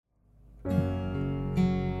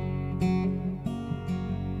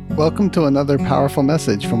Welcome to another powerful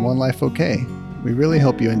message from One Life OK. We really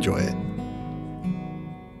hope you enjoy it.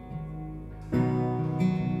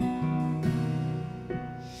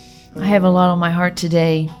 I have a lot on my heart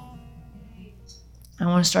today. I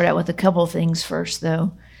want to start out with a couple of things first,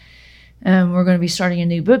 though. We're going to be starting a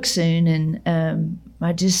new book soon, and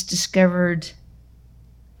I just discovered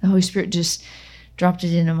the Holy Spirit just dropped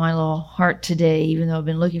it into my little heart today, even though I've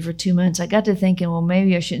been looking for 2 months. I got to thinking, well,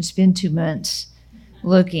 maybe I shouldn't spend 2 months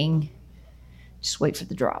looking. Just wait for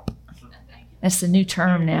the drop. That's the new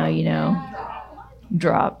term now, you know.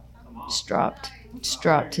 Drop. Just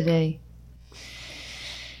dropped today.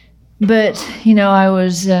 But, you know, I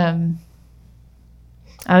was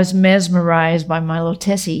mesmerized by my little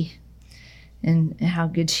Tessie and how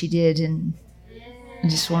good she did, and I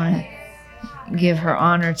just want to give her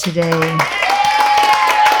honor today.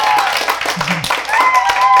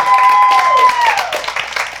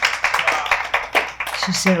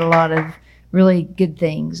 She said a lot of really good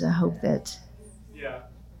things. I hope that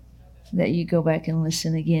you go back and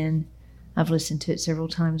listen again. I've listened to it several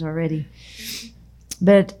times already.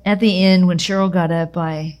 But at the end, when Cheryl got up,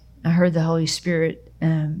 I heard the Holy Spirit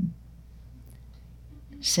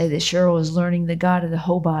say that Cheryl was learning the God of the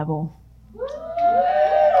whole Bible.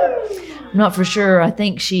 I'm not for sure. I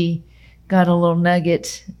think she got a little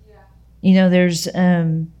nugget. You know, there's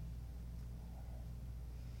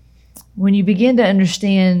when you begin to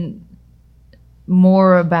understand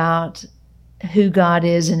more about who God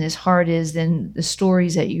is and his heart is, then the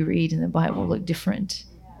stories that you read in the Bible look different.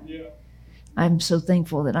 Yeah. I'm so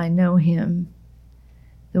thankful that I know him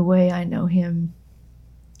the way I know him.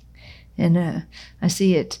 And I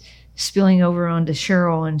see it spilling over onto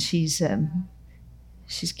Cheryl, and she's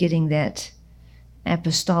getting that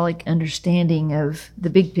apostolic understanding of the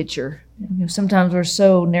big picture. You know, sometimes we're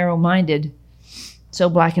so narrow-minded, so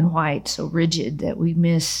black and white, so rigid that we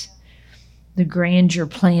miss the grandeur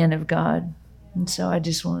plan of God. And so I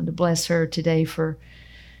just wanted to bless her today for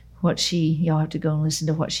what y'all have to go and listen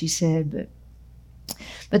to what she said.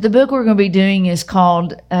 But the book we're going to be doing is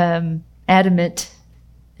called Adamant,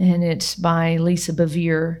 and it's by Lisa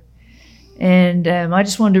Bevere. And I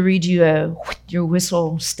just wanted to read you your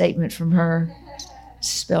whistle statement from her. It's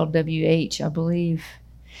spelled W-H, I believe.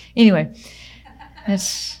 Anyway,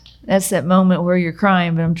 that's that moment where you're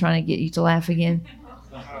crying, but I'm trying to get you to laugh again.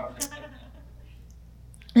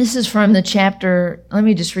 This is from the chapter. Let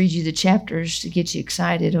me just read you the chapters to get you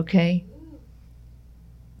excited, okay?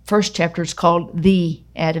 First chapter is called The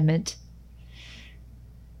Adamant.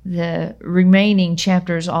 The remaining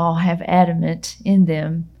chapters all have adamant in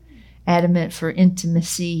them. Adamant for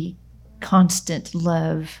intimacy, constant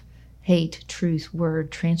love, hate, truth,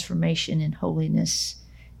 word, transformation, and holiness.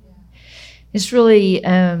 It's really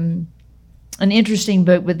an interesting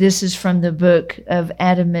book, but this is from the book of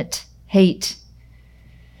Adamant Hate.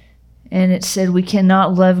 And it said, we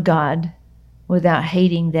cannot love God without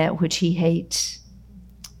hating that which he hates.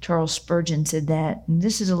 Charles Spurgeon said that. And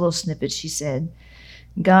this is a little snippet she said.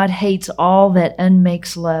 God hates all that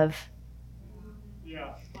unmakes love.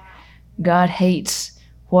 Yeah. God hates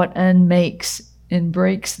what unmakes and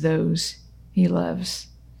breaks those he loves.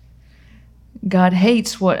 God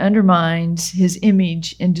hates what undermines his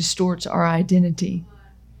image and distorts our identity.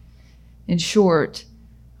 In short,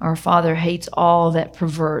 our Father hates all that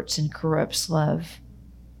perverts and corrupts love.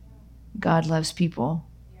 God loves people.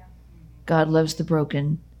 God loves the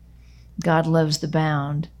broken. God loves the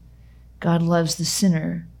bound. God loves the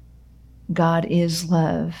sinner. God is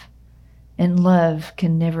love. And love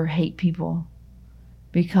can never hate people.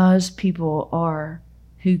 Because people are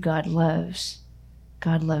who God loves.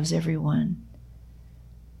 God loves everyone.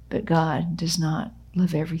 But God does not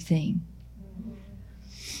love everything.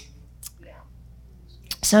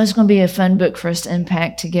 So it's going to be a fun book for us to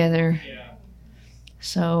unpack together. Yeah.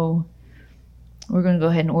 So we're going to go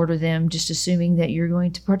ahead and order them, just assuming that you're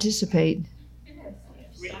going to participate.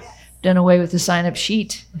 Yes. Done away with the sign-up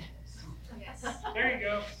sheet. Yes. There you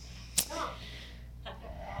go.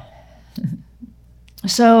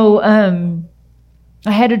 So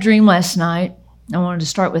I had a dream last night. I wanted to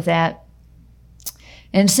start with that.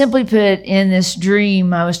 And simply put, in this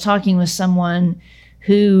dream, I was talking with someone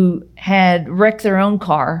who had wrecked their own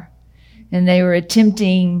car, and they were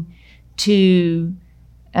attempting to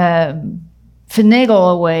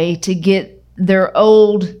finagle a way to get their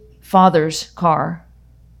old father's car.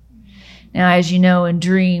 Now, as you know, in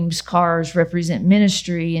dreams, cars represent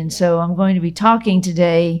ministry, and so I'm going to be talking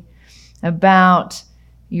today about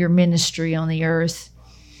your ministry on the earth,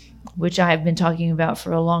 which I have been talking about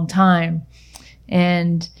for a long time.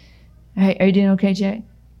 And are you doing okay, Jack?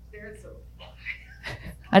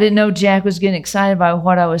 I didn't know Jack was getting excited by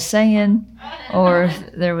what I was saying, or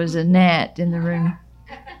if there was a gnat in the room.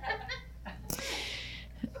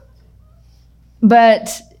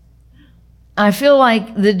 But I feel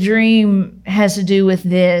like the dream has to do with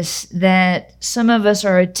this, that some of us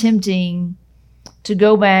are attempting to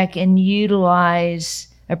go back and utilize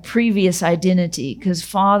a previous identity, because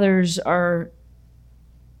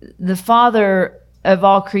the father of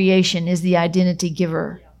all creation is the identity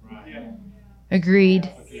giver. Agreed?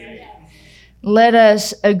 Let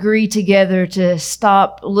us agree together to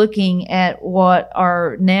stop looking at what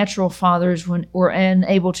our natural fathers were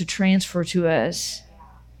unable to transfer to us.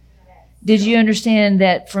 Did you understand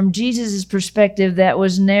that from Jesus' perspective, that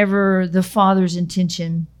was never the Father's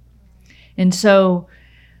intention? And so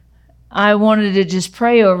I wanted to just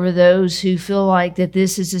pray over those who feel like that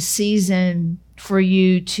this is a season for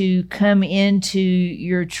you to come into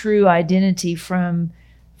your true identity from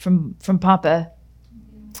Papa,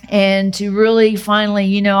 and to really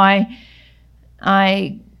finally,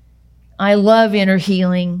 I love inner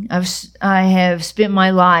healing. I have spent my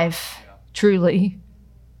life truly.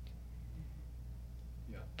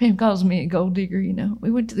 Pam calls me a gold digger, We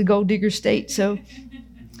went to the gold digger state, so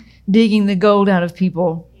digging the gold out of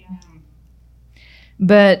people.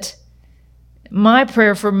 But my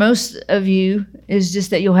prayer for most of you is just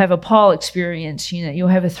that you'll have a Paul experience. You'll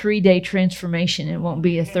have a 3-day transformation. It won't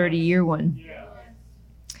be a 30-year one.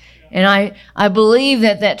 And I believe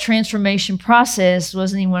that transformation process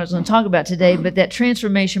wasn't even what I was going to talk about today, but that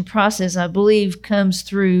transformation process, I believe, comes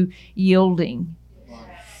through yielding.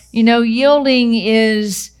 Yielding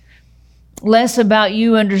is less about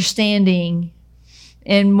you understanding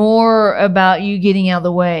and more about you getting out of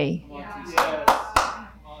the way.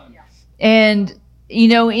 And,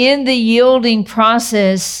 in the yielding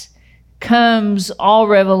process comes all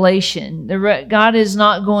revelation. God is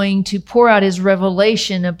not going to pour out his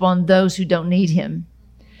revelation upon those who don't need him.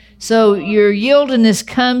 So your yieldiness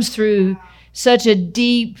comes through such a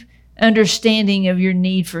deep understanding of your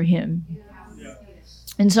need for him.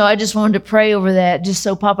 And so I just wanted to pray over that. Just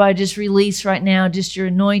so, Papa, I just release right now just your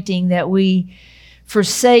anointing, that we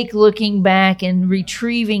forsake looking back and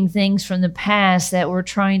retrieving things from the past that we're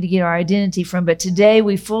trying to get our identity from. But today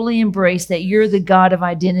we fully embrace that you're the God of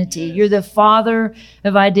identity. You're the Father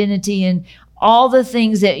of identity. And all the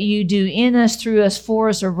things that you do in us, through us, for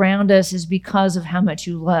us, around us is because of how much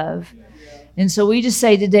you love. And so we just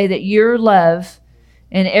say today that your love,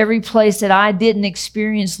 and every place that I didn't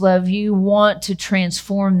experience love, you want to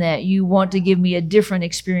transform that. You want to give me a different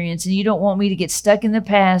experience. And you don't want me to get stuck in the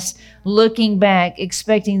past, looking back,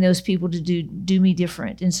 expecting those people to do me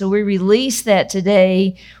different. And so we release that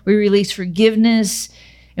today. We release forgiveness,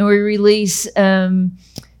 and we release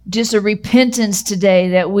just a repentance today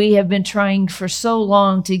that we have been trying for so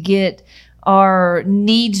long to get our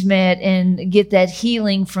needs met and get that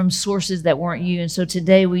healing from sources that weren't you. And so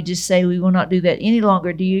today we just say we will not do that any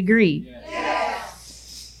longer. Do you agree?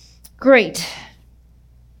 Yes. Great.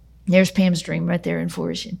 There's Pam's dream right there in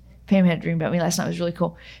fruition. Pam had a dream about me last night. It was really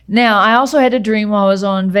cool. Now, I also had a dream while I was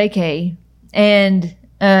on vacay, and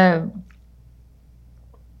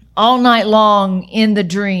all night long in the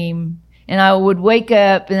dream, and I would wake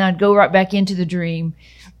up and I'd go right back into the dream,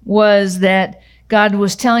 was that God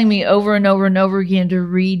was telling me over and over and over again to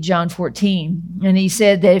read John 14. And he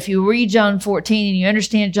said that if you read John 14 and you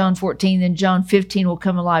understand John 14, then John 15 will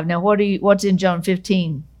come alive. Now, what's in John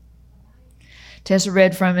 15? Tessa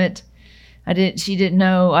read from it. She didn't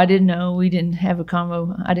know. I didn't know. We didn't have a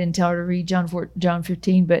convo. I didn't tell her to read John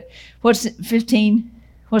 15. But what's 15?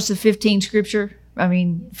 What's the 15 scripture?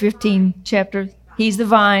 15 chapter. He's the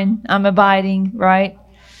vine. I'm abiding, right?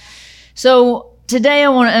 So today I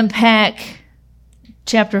want to unpack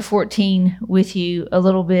chapter 14 with you a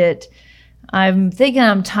little bit. I'm thinking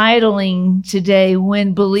I'm titling today,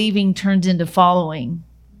 When Believing Turns into Following.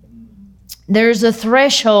 There's a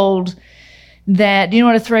threshold that, do you know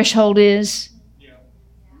what a threshold is? Yeah.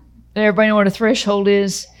 Everybody know what a threshold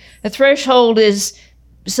is? A threshold is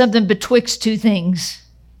something betwixt two things,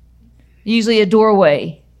 usually a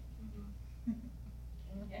doorway.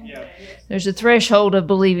 Yeah. There's a threshold of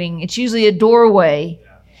believing. It's usually a doorway.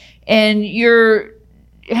 And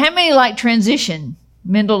how many like transition?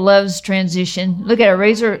 Mendel loves transition. Look at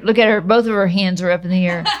her, look at her, both of her hands are up in the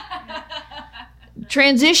air.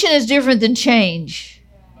 Transition is different than change.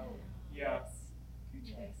 Yeah.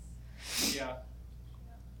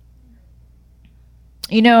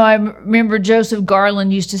 I remember Joseph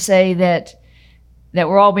Garland used to say that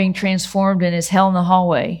we're all being transformed and it's hell in the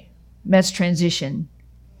hallway. That's transition.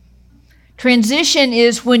 Transition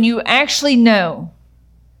is when you actually know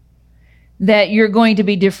that you're going to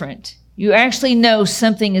be different. You actually know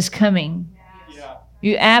something is coming.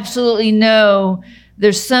 You absolutely know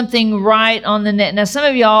there's something right on the net. Now, some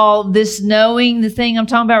of y'all, this knowing, the thing I'm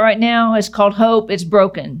talking about right now, is called hope. It's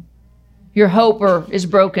broken. Your hoper is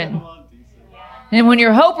broken. And when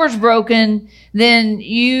your hoper's broken, then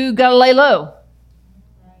you got to lay low.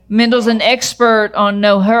 Mendel's an expert on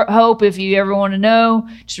no hope. If you ever want to know,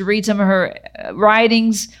 just read some of her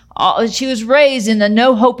writings. She was raised in a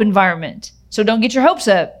no hope environment. So don't get your hopes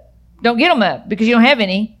up. Don't get them up because you don't have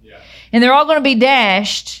any. Yeah. And they're all going to be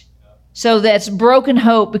dashed. So that's broken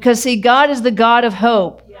hope, because see, God is the God of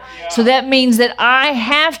hope. Yeah. So that means that I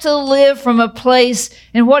have to live from a place.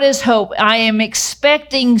 And what is hope? I am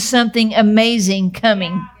expecting something amazing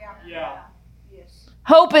coming. Yeah.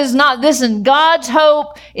 Hope is not, listen, God's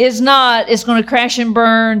hope is not, it's going to crash and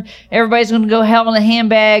burn. Everybody's going to go hell in a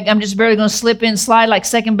handbag. I'm just barely going to slip in, slide like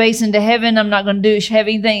second base into heaven. I'm not going to have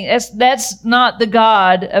anything. That's not the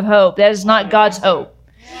God of hope. That is not God's hope.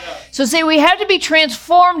 So see, we have to be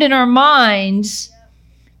transformed in our minds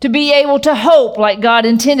to be able to hope like God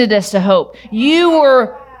intended us to hope. You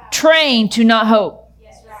were trained to not hope.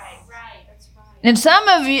 And some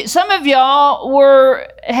of y'all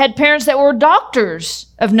had parents that were doctors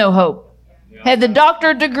of no hope, had the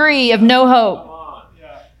doctorate degree of no hope.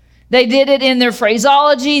 They did it in their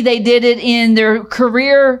phraseology. They did it in their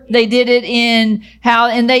career. They did it in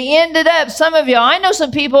and they ended up, some of y'all, I know some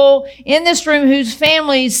people in this room whose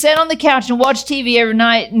families sat on the couch and watched TV every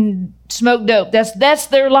night and smoked dope. That's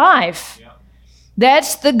their life.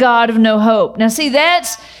 That's the God of no hope. Now see,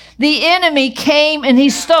 that's the enemy came and he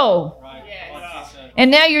stole. And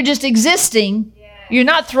now you're just existing. You're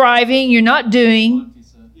not thriving. You're not doing.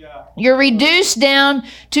 You're reduced down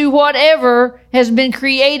to whatever has been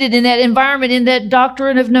created in that environment, in that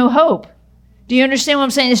doctrine of no hope. Do you understand what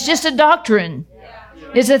I'm saying? It's just a doctrine.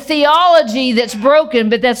 It's a theology that's broken,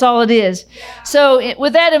 but that's all it is. So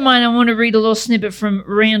with that in mind, I want to read a little snippet from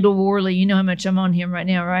Randall Worley. You know how much I'm on him right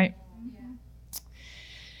now, right?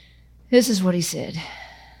 This is what he said.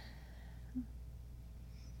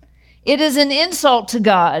 It is an insult to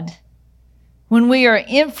God when we are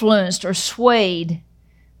influenced or swayed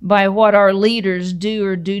by what our leaders do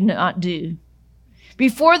or do not do.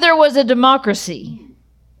 Before there was a democracy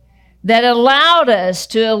that allowed us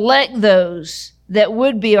to elect those that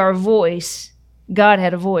would be our voice, God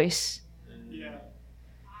had a voice. Yeah.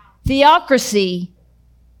 Theocracy,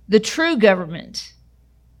 the true government,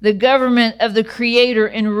 the government of the creator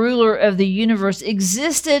and ruler of the universe,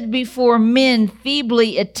 existed before men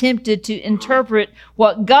feebly attempted to interpret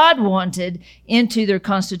what God wanted into their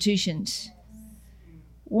constitutions.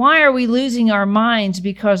 Why are we losing our minds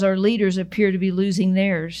because our leaders appear to be losing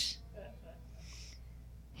theirs?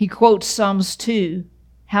 He quotes Psalms 2.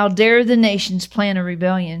 How dare the nations plan a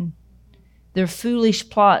rebellion? Their foolish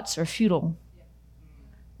plots are futile.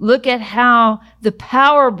 Look at how the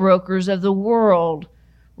power brokers of the world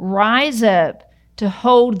rise up to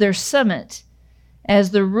hold their summit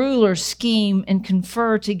as the rulers scheme and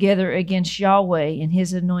confer together against Yahweh and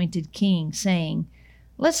his anointed king, saying,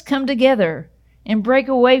 let's come together and break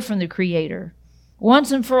away from the Creator.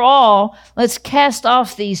 Once and for all, let's cast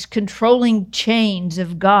off these controlling chains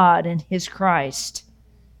of God and his Christ.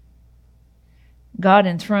 God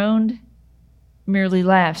enthroned merely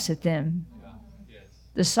laughs at them.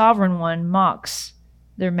 The sovereign one mocks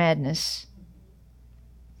their madness.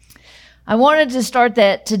 I wanted to start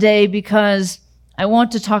that today because I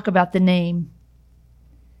want to talk about the name.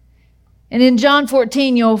 And in John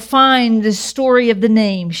 14, you'll find the story of the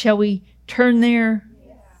name. Shall we turn there?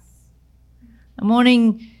 Yes. I'm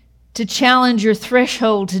wanting to challenge your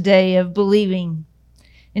threshold today of believing.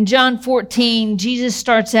 In John 14, Jesus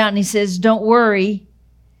starts out and he says, don't worry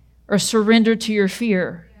or surrender to your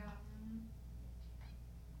fear.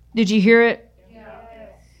 Did you hear it?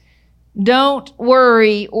 Don't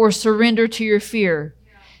worry or surrender to your fear.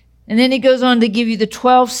 And then he goes on to give you the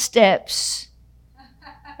 12 steps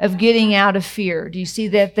of getting out of fear. Do you see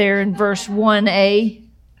that there in verse 1a?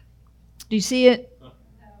 Do you see it?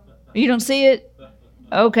 You don't see it?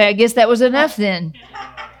 Okay, I guess that was enough then.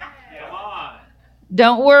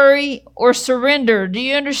 Don't worry or surrender. Do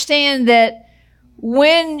you understand that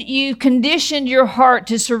when you conditioned your heart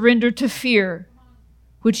to surrender to fear,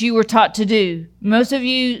 which you were taught to do. Most of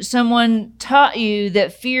you, someone taught you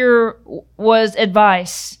that fear was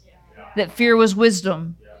advice, that fear was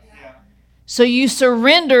wisdom. So you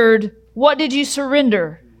surrendered. What did you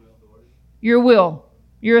surrender? Your will,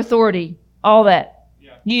 your authority, all that.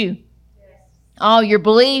 You. All your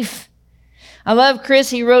belief. I love Chris.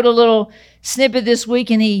 He wrote a little snippet this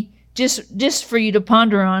week, and he just for you to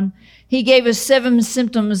ponder on. He gave us 7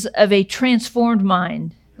 symptoms of a transformed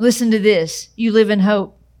mind. Listen to this. You live in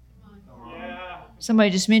hope. Somebody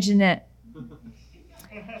just mentioned that.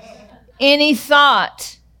 Any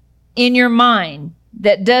thought in your mind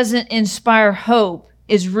that doesn't inspire hope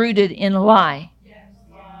is rooted in a lie.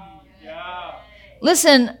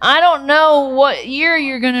 Listen, I don't know what year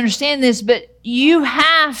you're going to understand this, but you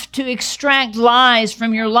have to extract lies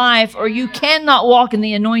from your life or you cannot walk in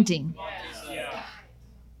the anointing.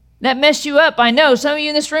 That messed you up, I know. Some of you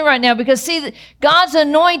in this room right now, because see, God's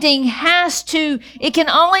anointing it can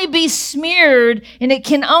only be smeared and it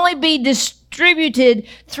can only be distributed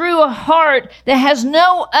through a heart that has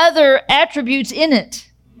no other attributes in it.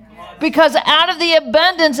 Because out of the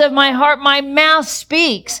abundance of my heart, my mouth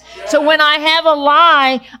speaks. So when I have a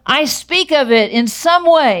lie, I speak of it in some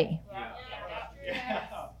way.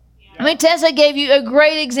 I mean, Tessa gave you a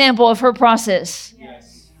great example of her process.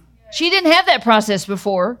 She didn't have that process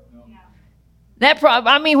before.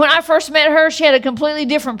 When I first met her, she had a completely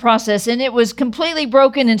different process, and it was completely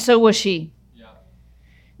broken, and so was she.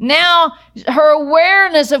 Now, her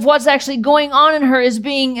awareness of what's actually going on in her is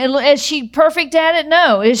she perfect at it?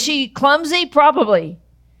 No. Is she clumsy? Probably.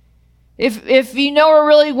 If you know her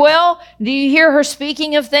really well, do you hear her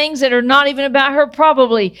speaking of things that are not even about her?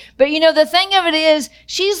 Probably. But the thing of it is,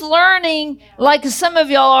 she's learning, like some of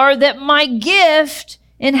y'all are, that my gift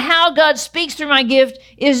and how God speaks through my gift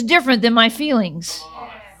is different than my feelings.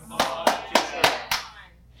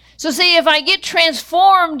 So see, if I get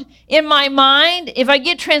transformed in my mind, if I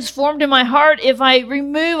get transformed in my heart, if I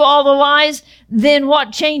remove all the lies, then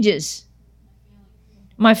what changes?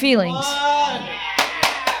 My feelings.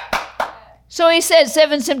 So he said,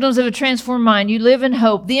 7 symptoms of a transformed mind. You live in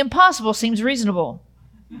hope. The impossible seems reasonable.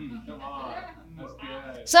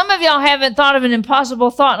 Some of y'all haven't thought of an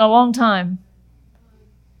impossible thought in a long time.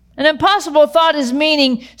 An impossible thought is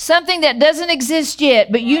meaning something that doesn't exist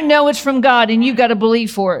yet, but you know it's from God and you've got to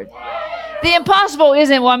believe for it. The impossible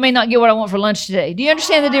isn't, I may not get what I want for lunch today. Do you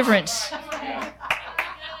understand the difference?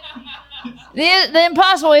 The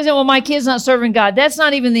impossible isn't, my kid's not serving God. That's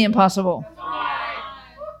not even the impossible.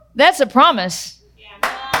 That's a promise.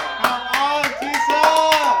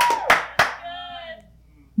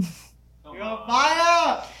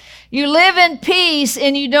 You live in peace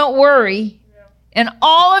and you don't worry. And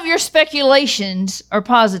all of your speculations are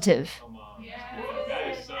positive.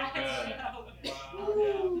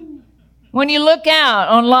 When you look out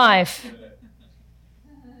on life,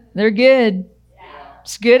 they're good.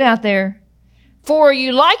 It's good out there. 4,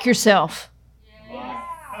 you like yourself.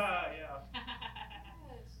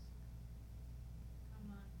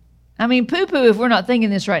 I mean, poo-poo if we're not thinking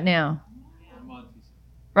this right now.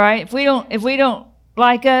 Right? If we don't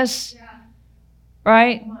like us,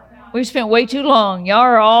 right? We've spent way too long. Y'all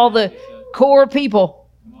are all the core people.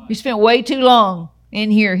 We spent way too long in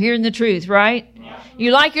here, hearing the truth, right?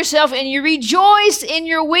 You like yourself and you rejoice in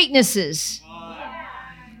your weaknesses.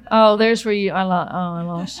 Oh, there's where I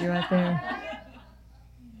lost you right there.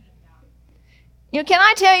 Can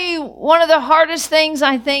I tell you one of the hardest things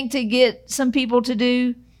I think to get some people to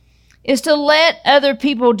do is to let other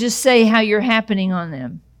people just say how you're happening on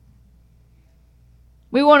them.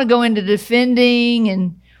 We want to go into defending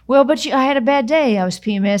and, I had a bad day. I was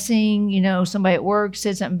PMSing, somebody at work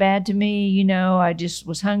said something bad to me, I just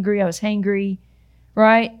was hungry. I was hangry,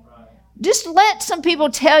 right? Just let some people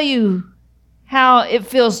tell you how it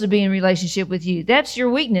feels to be in relationship with you. That's your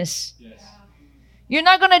weakness. Yes. You're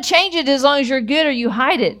not going to change it as long as you're good or you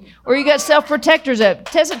hide it or you got self-protectors up.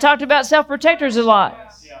 Tessa talked about self-protectors a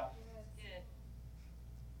lot. Yeah.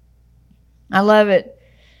 I love it.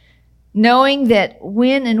 Knowing that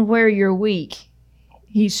when and where you're weak,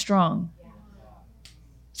 He's strong.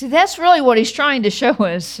 See, that's really what He's trying to show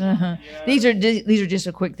us. These are just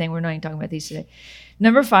a quick thing. We're not even talking about these today.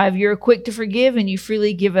 Number 5, you're quick to forgive and you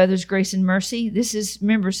freely give others grace and mercy. This is,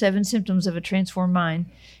 remember, 7 symptoms of a transformed mind.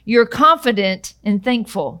 You're confident and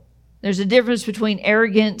thankful. There's a difference between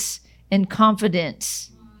arrogance and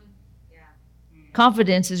confidence.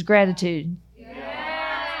 Confidence is gratitude.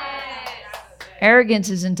 Arrogance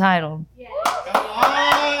is entitled.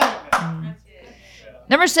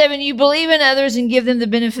 Number 7, you believe in others and give them the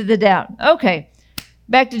benefit of the doubt. Okay,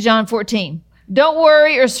 back to John 14. Don't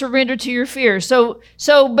worry or surrender to your fears.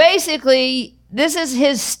 So basically, this is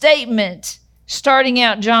his statement starting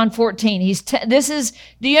out John 14. Do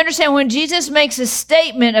you understand? When Jesus makes a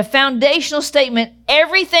statement, a foundational statement,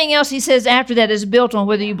 everything else he says after that is built on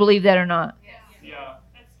whether you believe that or not. Yeah.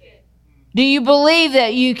 That's good. Do you believe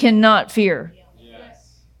that you cannot fear?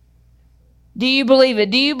 Do you believe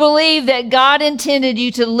it? Do you believe that God intended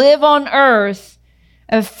you to live on earth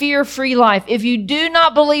a fear-free life? If you do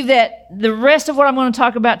not believe that, the rest of what I'm going to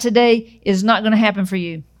talk about today is not going to happen for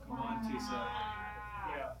you.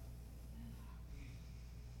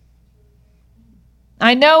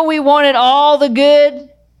 I know we wanted all the good,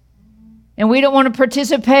 and we don't want to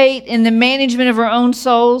participate in the management of our own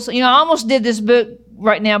souls. You know, I almost did this book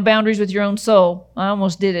right now, Boundaries with Your Own Soul. I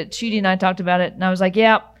almost did it. Shudi and I talked about it, and I was like,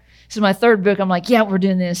 yeah, this is my third book. I'm like, yeah, we're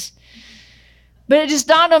doing this. But it just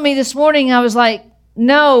dawned on me this morning. I was like,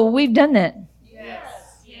 no, we've done that.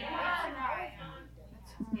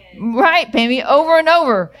 Right, Pammy, over and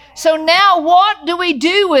over. So now what do we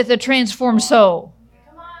do with a transformed soul?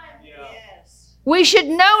 We should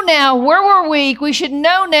know now where we're weak. We should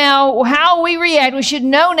know now how we react. We should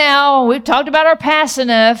know now. We've talked about our past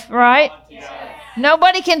enough, right?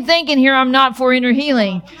 Nobody can think in here, I'm not for inner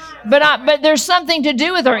healing. But there's something to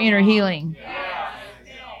do with our inner healing.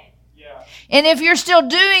 And if you're still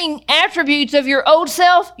doing attributes of your old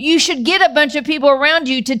self, you should get a bunch of people around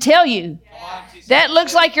you to tell you. That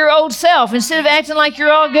looks like your old self instead of acting like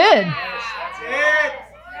you're all good.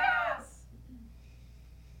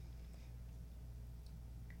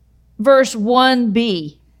 Verse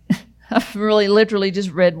 1b. I've really literally just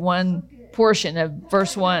read one portion of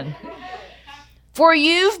verse 1. For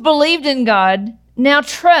you've believed in God, now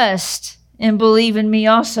trust and believe in me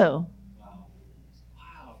also.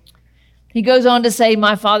 He goes on to say,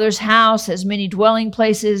 my Father's house has many dwelling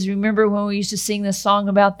places. Remember when we used to sing this song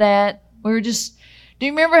about that? Do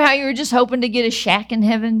you remember how you were just hoping to get a shack in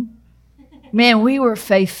heaven? Man, we were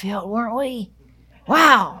faith-filled, weren't we?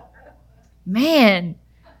 Wow. Man,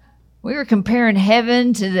 we were comparing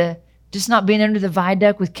heaven to the just not being under the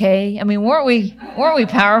viaduct with Kay. I mean, weren't we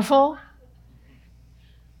powerful?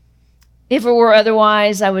 If it were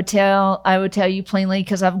otherwise, I would tell you plainly,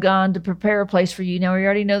 because I've gone to prepare a place for you. Now, we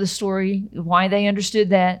already know the story, why they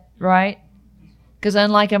understood that, right? Because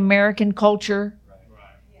unlike American culture,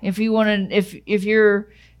 if you want to, if you're,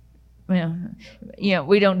 well, yeah,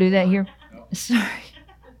 we don't do that here. Sorry.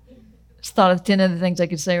 Just thought of 10 other things I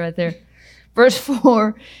could say right there. Verse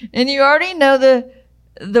 4, and you already know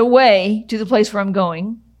the way to the place where I'm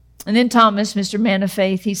going. And then Thomas, Mr. Man of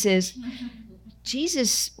Faith, he says,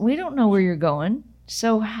 Jesus, we don't know where you're going,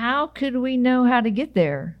 so how could we know how to get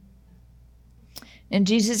there? And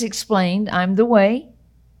Jesus explained, I'm the way,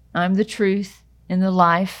 I'm the truth, and the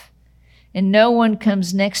life. And no one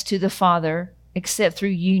comes next to the Father except through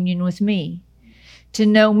union with me. To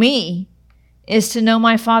know me is to know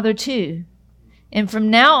my Father too. And from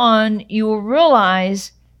now on, you will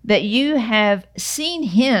realize that you have seen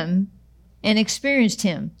him and experienced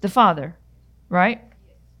him, the Father, right?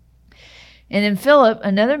 And then Philip,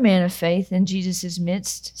 another man of faith in Jesus'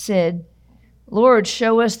 midst, said, Lord,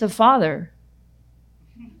 show us the Father.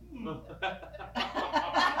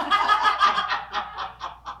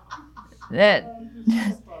 that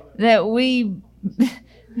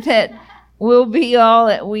will be all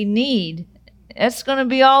that we need. That's going to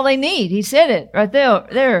be all they need. He said it right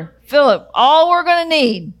there. Philip, all we're going to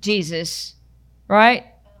need, Jesus, right?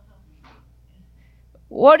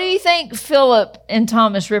 What do you think Philip and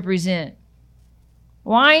Thomas represent?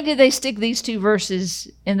 Why did they stick these two verses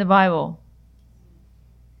in the Bible?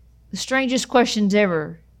 The strangest questions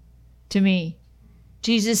ever to me.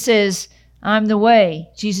 Jesus says, I'm the way.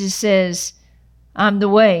 Jesus says, I'm the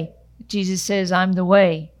way. Jesus says, I'm the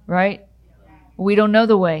way, right? We don't know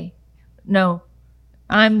the way. No,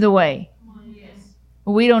 I'm the way.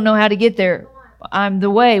 We don't know how to get there. I'm the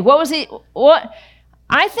way. What was it? What?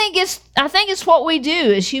 I think it's what we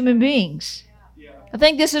do as human beings. I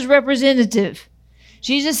think this is representative.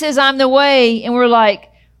 Jesus says, I'm the way, and we're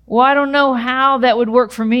like, well, I don't know how that would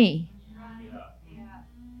work for me.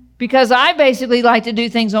 Because I basically like to do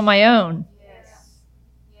things on my own.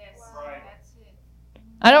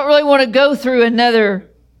 I don't really want to go through another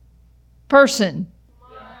person.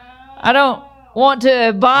 I don't want to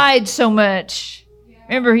abide so much.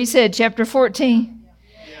 Remember, he said, chapter 14,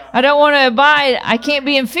 I don't want to abide. I can't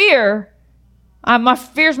be in fear. My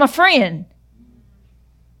fear's my friend.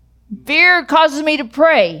 Fear causes me to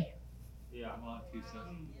pray.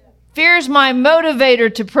 Fear is my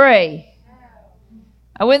motivator to pray.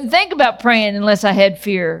 I wouldn't think about praying unless I had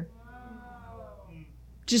fear.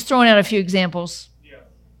 Just throwing out a few examples.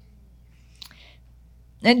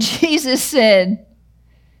 And Jesus said,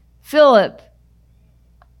 Philip,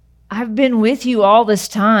 I've been with you all this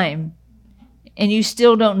time, and you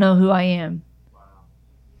still don't know who I am.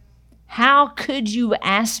 How could you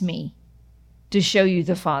ask me to show you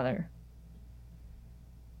the Father?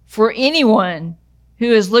 For anyone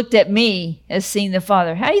who has looked at me has seen the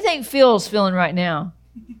Father. How do you think Phil's feeling right now?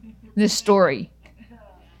 This story.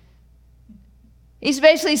 He's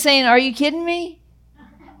basically saying, are you kidding me?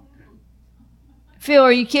 Phil,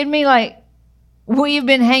 are you kidding me? Like, we've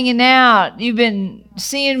been hanging out. You've been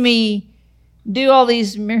seeing me do all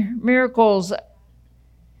these miracles.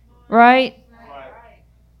 Right?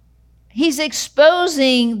 He's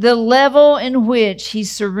exposing the level in which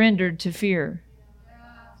he's surrendered to fear.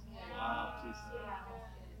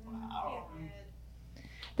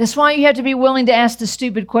 That's why you have to be willing to ask the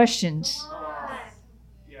stupid questions.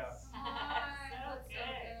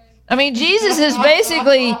 I mean, Jesus is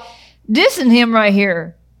basically dissing him right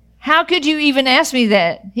here. How could you even ask me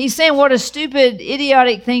that? He's saying, what a stupid,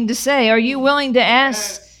 idiotic thing to say. Are you willing to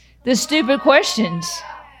ask the stupid questions?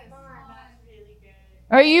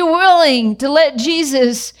 Are you willing to let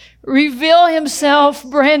Jesus reveal himself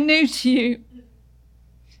brand new to you?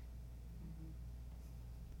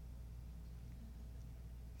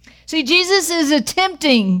 See, Jesus is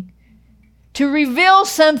attempting to reveal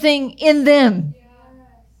something in them.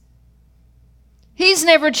 He's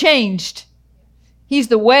never changed. He's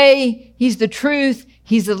the way, he's the truth,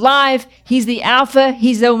 he's the life, he's the Alpha,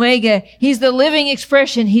 he's the Omega, he's the living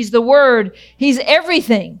expression, he's the Word, he's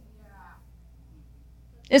everything.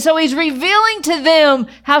 And so he's revealing to them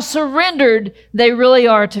how surrendered they really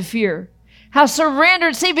are to fear. How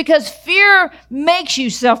surrendered, see, because fear makes you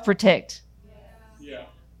self-protect. Yeah.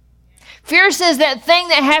 Fear says that thing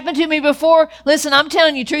that happened to me before, listen, I'm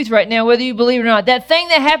telling you truth right now, whether you believe it or not. That thing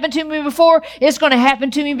that happened to me before, it's going to happen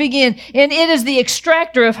to me again. And it is the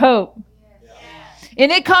extractor of hope. And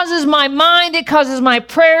it causes my mind, it causes my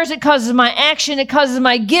prayers, it causes my action, it causes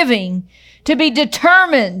my giving to be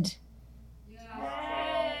determined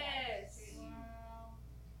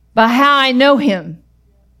by how I know him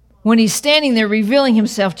when he's standing there revealing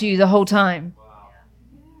himself to you the whole time.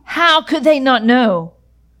 How could they not know?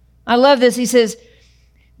 I love this. He says,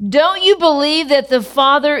 don't you believe that the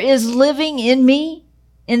Father is living in me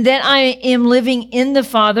and that I am living in the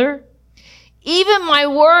Father? Even my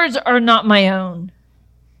words are not my own,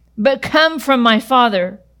 but come from my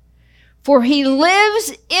Father. For he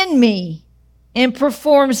lives in me and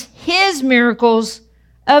performs his miracles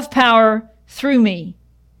of power through me.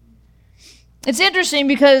 It's interesting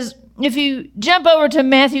because if you jump over to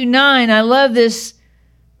Matthew 9, I love this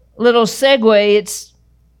little segue.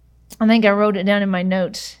 I think I wrote it down in my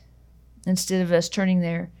notes instead of us turning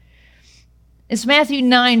there. It's Matthew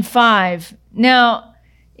 9:5. Now,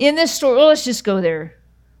 in this story, well, let's just go there.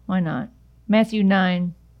 Why not? Matthew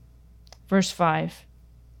 9, verse 5.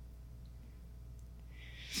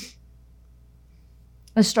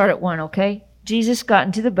 Let's start at 1, okay? Jesus got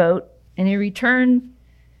into the boat and he returned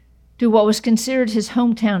to what was considered his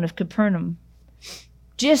hometown of Capernaum.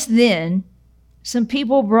 Just then, some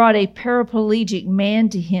people brought a paraplegic man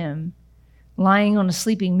to him, lying on a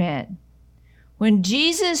sleeping mat. When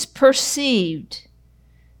Jesus perceived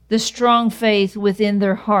the strong faith within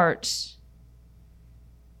their hearts,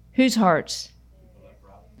 whose hearts?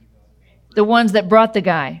 The ones that brought the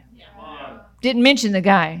guy. Didn't mention the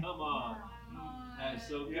guy. Come on. That's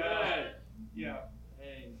so good. Yeah.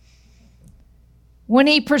 Hey. When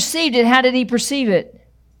he perceived it, how did he perceive it?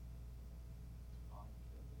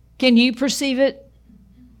 Can you perceive it?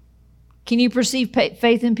 Can you perceive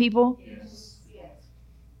faith in people? Yes.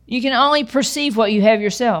 You can only perceive what you have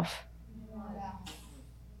yourself.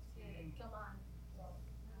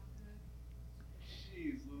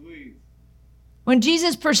 When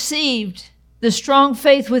Jesus perceived the strong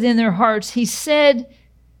faith within their hearts, he said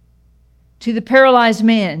to the paralyzed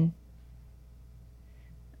man,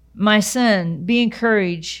 my son, be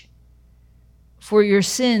encouraged, for your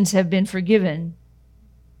sins have been forgiven.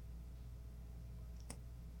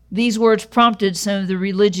 These words prompted some of the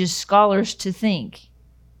religious scholars to think,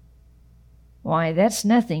 why, that's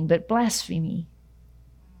nothing but blasphemy.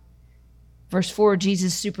 Verse 4,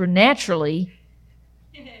 Jesus supernaturally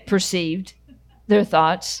perceived their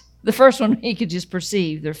thoughts. The first one, he could just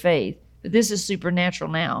perceive their faith. But this is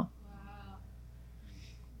supernatural now. Wow.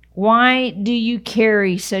 Why do you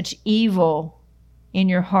carry such evil in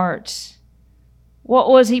your hearts? What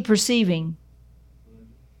was he perceiving?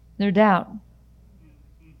 Their doubt.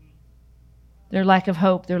 Their lack of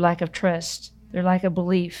hope, their lack of trust, their lack of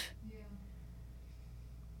belief.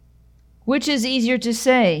 Which is easier to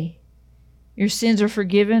say? Your sins are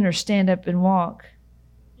forgiven, or stand up and walk?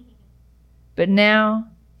 But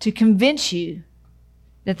now, to convince you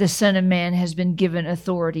that the Son of Man has been given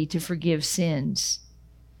authority to forgive sins,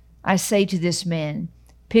 I say to this man,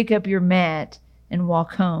 pick up your mat and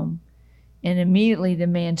walk home. And immediately the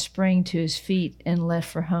man sprang to his feet and left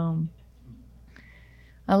for home.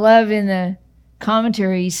 I love in the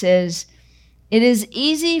commentary, he says, it is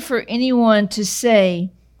easy for anyone to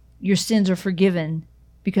say your sins are forgiven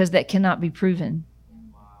because that cannot be proven.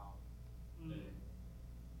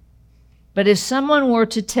 But if someone were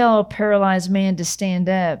to tell a paralyzed man to stand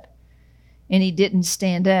up and he didn't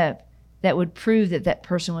stand up, that would prove that that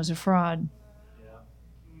person was a fraud.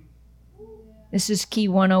 This is key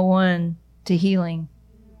 101 to healing,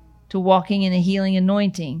 to walking in a healing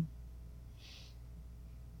anointing.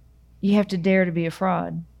 You have to dare to be a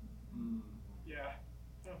fraud.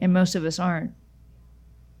 And most of us aren't.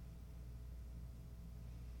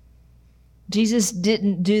 Jesus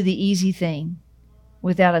didn't do the easy thing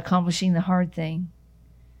without accomplishing the hard thing.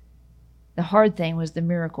 The hard thing was the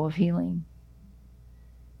miracle of healing.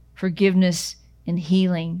 Forgiveness and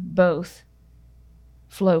healing both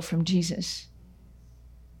flow from Jesus.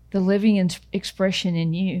 The living expression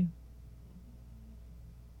in you.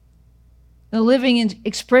 The living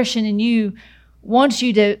expression in you wants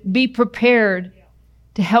you to be prepared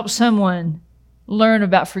to help someone learn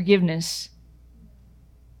about forgiveness.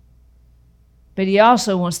 But he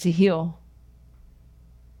also wants to heal.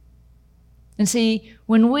 And see,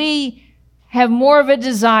 when we have more of a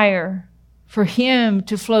desire for him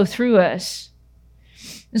to flow through us.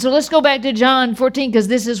 And so let's go back to John 14, because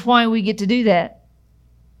this is why we get to do that.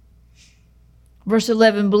 Verse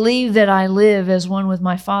 11, believe that I live as one with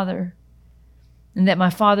my Father, and that my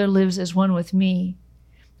Father lives as one with me.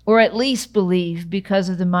 Or at least believe because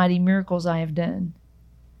of the mighty miracles I have done.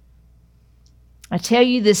 I tell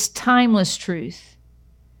you this timeless truth.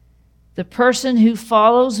 The person who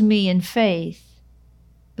follows me in faith,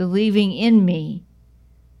 believing in me,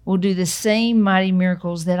 will do the same mighty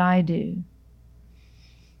miracles that I do.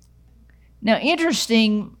 Now,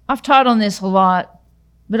 interesting, I've taught on this a lot,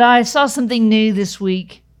 but I saw something new this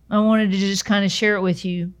week. I wanted to just kind of share it with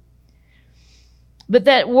you. But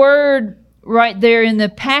that word right there in the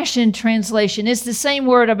Passion Translation, it's the same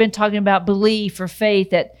word I've been talking about, belief or faith,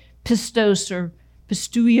 that pistos or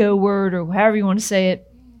pisteuo word, or however you want to say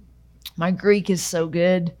it. My Greek is so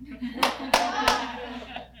good.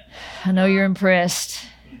 I know you're impressed.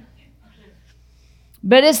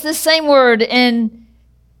 But it's the same word, and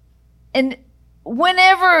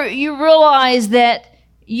whenever you realize that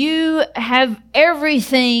you have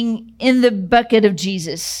everything in the bucket of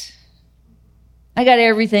Jesus. I got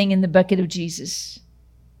everything in the bucket of Jesus.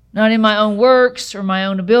 Not in my own works or my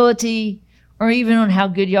own ability or even on how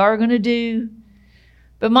good you are going to do.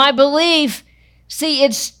 But my belief, see,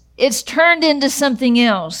 it's turned into something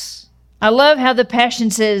else. I love how the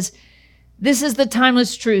Passion says, this is the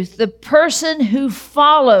timeless truth. The person who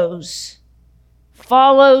follows.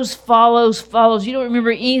 You don't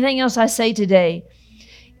remember anything else I say today.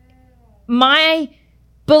 My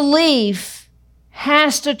belief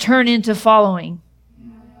has to turn into following.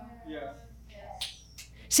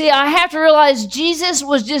 See, I have to realize Jesus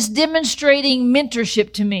was just demonstrating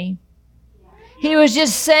mentorship to me. He was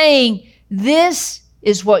just saying, this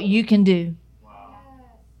is what you can do.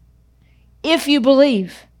 If you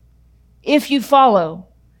believe, if you follow.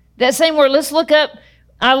 That same word, let's look up.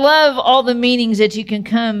 I love all the meanings that can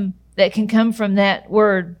come from that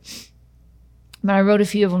word. But I wrote a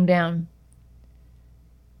few of them down.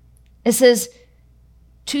 It says,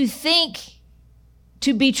 to think,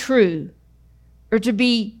 to be true, or to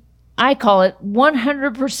be, I call it,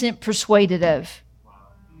 100% persuaded of.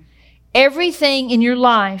 Everything in your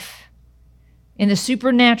life, in the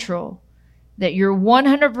supernatural, that you're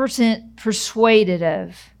 100% persuaded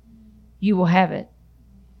of, you will have it.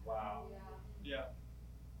 Wow. Yeah.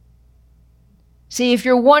 See, if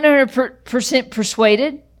you're 100%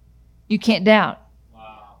 persuaded, you can't doubt.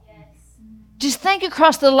 Wow. Just think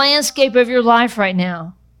across the landscape of your life right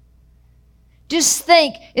now. Just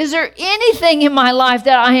think, is there anything in my life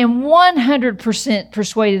that I am 100%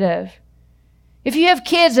 persuaded of? If you have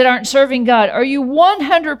kids that aren't serving God, are you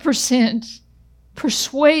 100%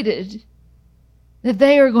 persuaded that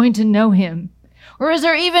they are going to know Him? Or is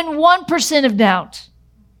there even 1% of doubt?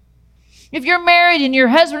 If you're married and your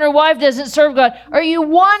husband or wife doesn't serve God, are you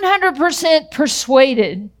 100%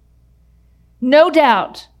 persuaded, no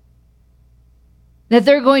doubt, that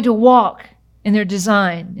they're going to walk in their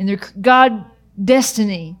design, in their God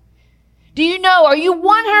destiny? Do you know, are you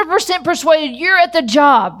 100% persuaded you're at the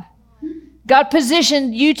job God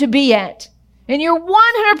positioned you to be at? And you're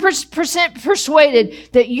 100%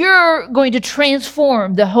 persuaded that you're going to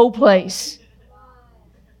transform the whole place.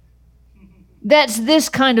 That's this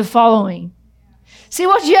kind of following. See,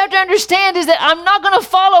 what you have to understand is that I'm not going to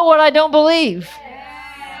follow what I don't believe.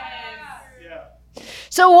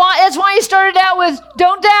 So that's why he started out with,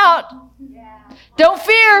 don't doubt. Don't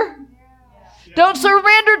fear. Don't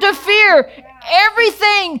surrender to fear.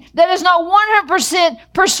 Everything that is not 100%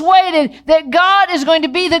 persuaded that God is going to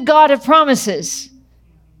be the God of promises,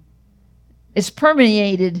 it's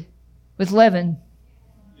permeated with leaven.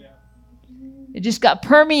 It just got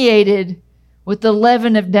permeated with the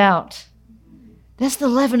leaven of doubt. That's the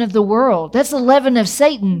leaven of the world. That's the leaven of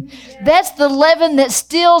Satan. That's the leaven that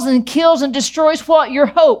steals and kills and destroys what? Your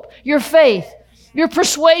hope, your faith, your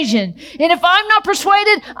persuasion. And if I'm not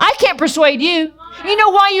persuaded, I can't persuade you. You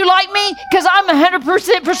know why you like me? Because I'm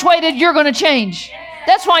 100% persuaded you're going to change.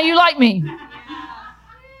 That's why you like me.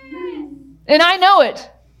 And I know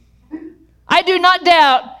it. I do not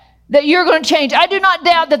doubt that you're going to change. I do not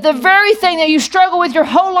doubt that the very thing that you struggle with your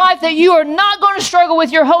whole life, that you are not going to struggle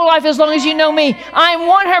with your whole life as long as you know me. I am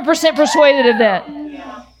 100% persuaded of that.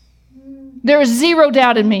 There is zero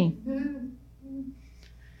doubt in me.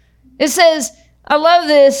 It says, I love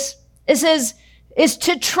this. It says, it's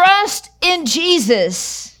to trust in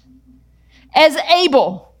Jesus as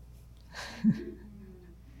able.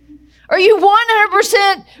 Are you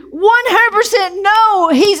 100% no,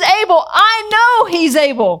 he's able? I know he's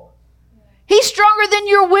able. He's stronger than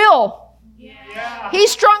your will. Yeah.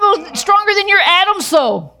 He's stronger than your atom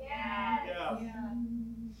soul. Yeah.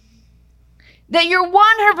 That you're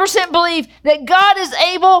 100% believe that God is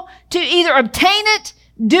able to either obtain it,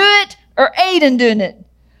 do it, or aid in doing it.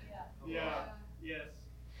 Yeah. Yes.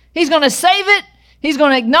 He's going to save it. He's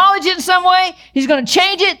going to acknowledge it in some way. He's going to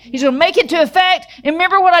change it. He's going to make it to a fact. And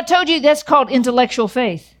remember what I told you? That's called intellectual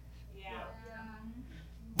faith. Yeah.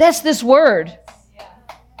 That's this word.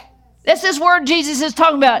 That's this word Jesus is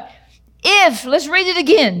talking about. If, let's read it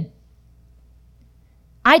again.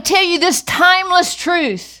 I tell you this timeless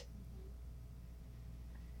truth.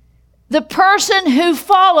 The person who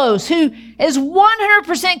follows, who is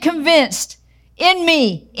 100% convinced in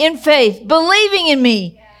me, in faith, believing in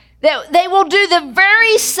me, that they will do the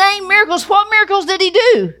very same miracles. What miracles did he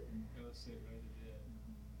do?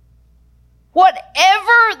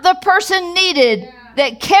 Whatever the person needed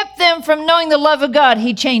that kept them from knowing the love of God,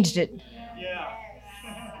 he changed it.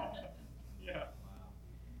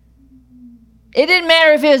 It didn't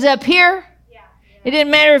matter if it was up here. It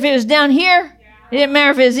didn't matter if it was down here. It didn't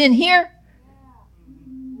matter if it was in here.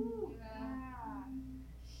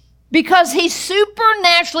 Because he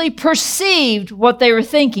supernaturally perceived what they were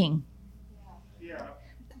thinking.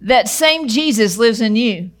 That same Jesus lives in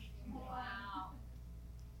you.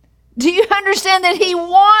 Do you understand that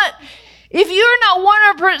if you're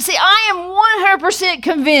not 100%, see, I am 100%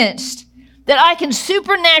 convinced that I can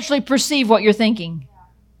supernaturally perceive what you're thinking.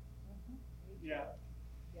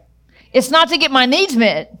 It's not to get my needs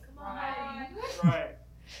met. Right.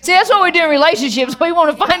 See, that's what we do in relationships. We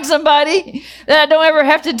want to find somebody that I don't ever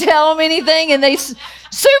have to tell them anything, and they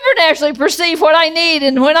supernaturally perceive what I need.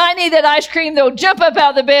 And when I need that ice cream, they'll jump up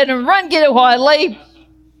out of the bed and run get it while I lay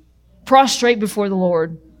prostrate before the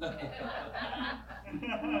Lord.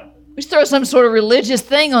 We throw some sort of religious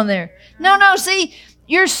thing on there. No, see,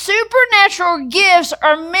 your supernatural gifts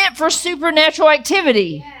are meant for supernatural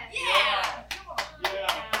activity. Yeah.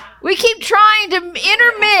 We keep trying to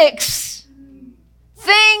intermix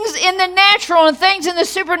things in the natural and things in the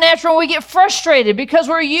supernatural, and we get frustrated because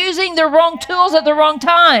we're using the wrong tools at the wrong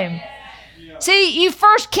time. See, you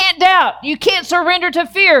first can't doubt. You can't surrender to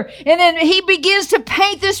fear. And then he begins to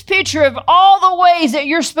paint this picture of all the ways that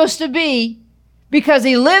you're supposed to be because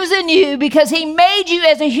he lives in you, because he made you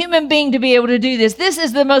as a human being to be able to do this. This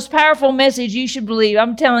is the most powerful message you should believe.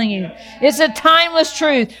 I'm telling you. It's a timeless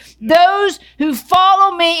truth. Those who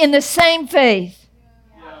follow me in the same faith.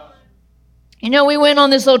 You know, we went on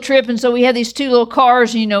this little trip, and so we had these two little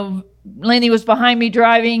cars. You know, Lenny was behind me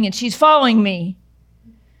driving, and she's following me.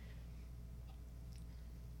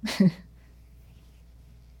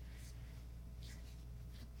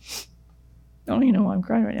 Don't even know why I'm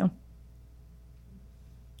crying right now.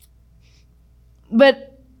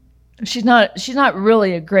 But she's not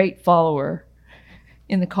really a great follower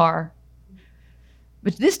in the car.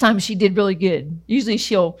 But this time she did really good. Usually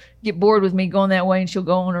she'll get bored with me going that way and she'll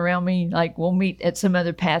go on around me, like we'll meet at some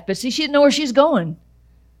other path. But see, she didn't know where she's going.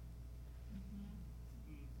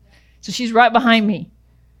 So she's right behind me.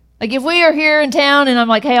 Like if we are here in town and I'm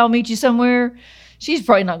like, hey, I'll meet you somewhere, she's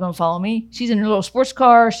probably not going to follow me. She's in her little sports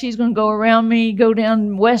car. She's going to go around me, go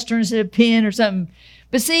down Western instead of Penn or something.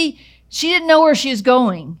 But see, she didn't know where she was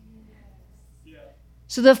going.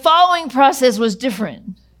 So the following process was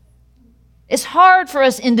different. It's hard for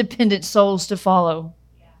us independent souls to follow.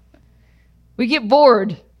 We get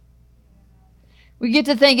bored. We get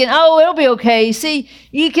to thinking, oh, it'll be okay. See,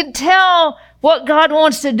 you can tell what God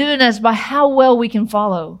wants to do in us by how well we can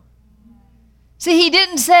follow. See, he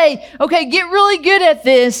didn't say, okay, get really good at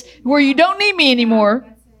this where you don't need me anymore.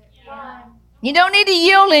 You don't need to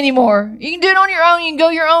yield anymore. You can do it on your own. You can go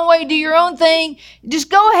your own way, do your own thing. Just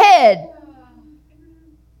go ahead.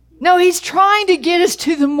 No, he's trying to get us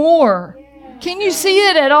to the more. Can you see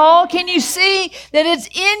it at all? Can you see that it's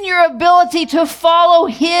in your ability to follow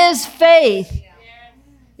His faith?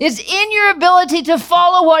 It's in your ability to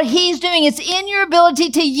follow what He's doing. It's in your ability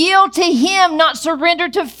to yield to Him, not surrender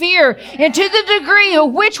to fear. And to the degree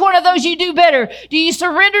of which one of those you do better. Do you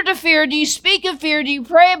surrender to fear? Do you speak of fear? Do you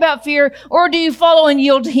pray about fear? Or do you follow and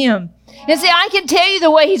yield to Him? And see, I can tell you the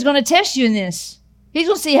way He's going to test you in this. He's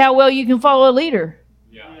going to see how well you can follow a leader.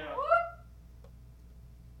 Yeah.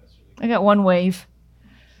 I got one wave.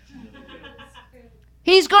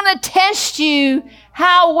 He's going to test you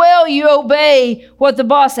how well you obey what the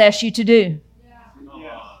boss asks you to do.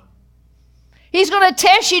 He's going to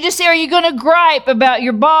test you to see, are you going to gripe about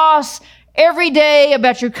your boss every day,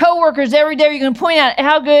 about your coworkers every day? Are you going to point out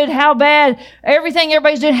how good, how bad, everything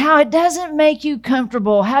everybody's doing, how it doesn't make you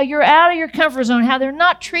comfortable, how you're out of your comfort zone, how they're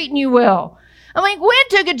not treating you well? I mean, Gwen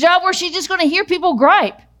took a job where she's just going to hear people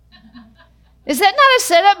gripe. Is that not a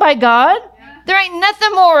setup by God? There ain't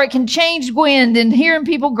nothing more it can change Gwen than hearing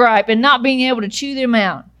people gripe and not being able to chew them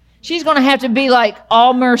out. She's going to have to be like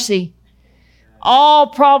all mercy, all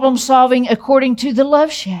problem solving according to the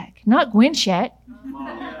Love Shack, not Gwen Shack.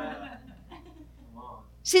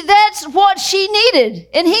 See, that's what she needed,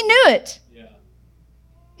 and He knew it.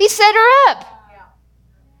 He set her up.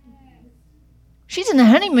 She's in the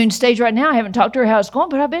honeymoon stage right now. I haven't talked to her how it's going,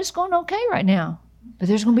 but I bet it's going okay right now. But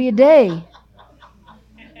there's going to be a day.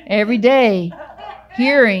 Every day,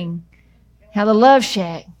 hearing how the Love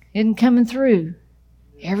Shack isn't coming through.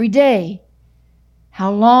 Every day,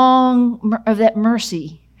 how long of that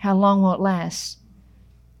mercy, how long will it last?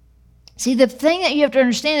 See, the thing that you have to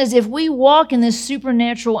understand is if we walk in this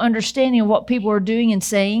supernatural understanding of what people are doing and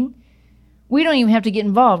saying, we don't even have to get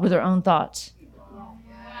involved with our own thoughts.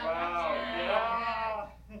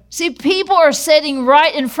 See, people are sitting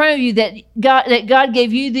right in front of you that God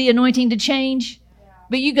gave you the anointing to change.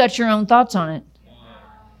 But you got your own thoughts on it.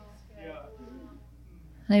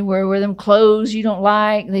 They wear them clothes you don't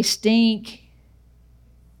like. They stink.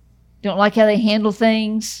 Don't like how they handle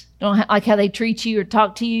things. Don't like how they treat you or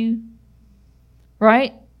talk to you.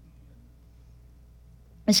 Right?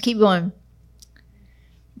 Let's keep going.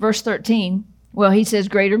 Verse 13. Well, He says,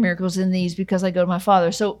 greater miracles than these because I go to my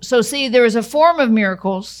Father. So see, there was a form of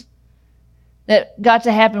miracles that got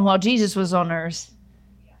to happen while Jesus was on earth.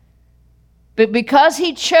 But because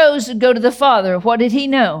He chose to go to the Father, what did He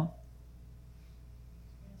know?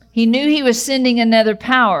 He knew He was sending another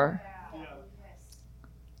power.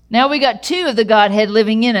 Now we got two of the Godhead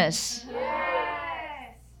living in us.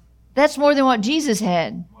 That's more than what Jesus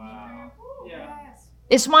had.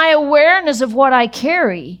 It's my awareness of what I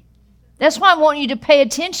carry. That's why I want you to pay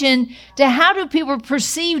attention to how do people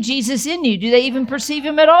perceive Jesus in you? Do they even perceive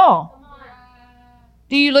Him at all?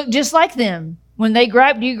 Do you look just like them? When they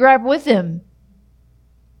gripe, do you gripe with them?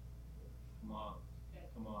 Come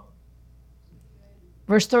on.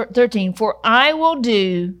 Verse 13, for I will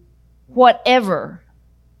do whatever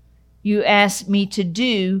you ask me to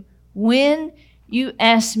do when you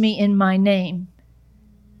ask me in my name.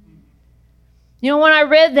 You know, when I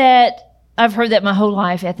read that, I've heard that my whole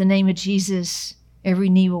life, at the name of Jesus, every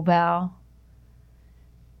knee will bow.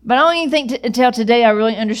 But I don't even think until today I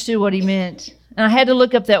really understood what He meant. And I had to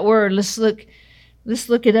look up that word. Let's look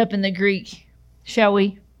it up in the Greek, shall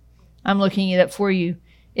we? I'm looking it up for you.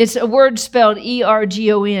 It's a word spelled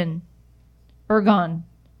E-R-G-O-N, ergon.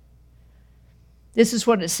 This is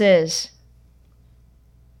what it says.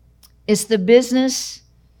 It's the business.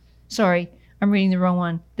 Sorry, I'm reading the wrong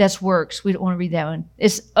one. That's works. We don't want to read that one.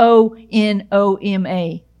 It's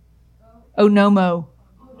O-N-O-M-A. Onomo.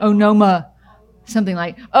 Onoma. Something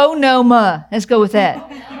like Onoma. Let's go with that.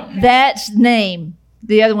 That's name.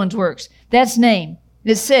 The other one's works. That's name.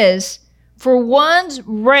 It says, for one's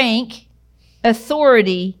rank,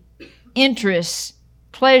 authority, interests,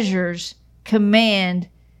 pleasures, command,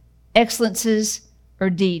 excellences, or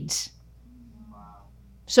deeds.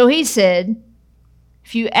 So He said,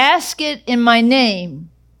 if you ask it in my name,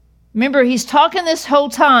 remember He's talking this whole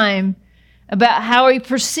time about how we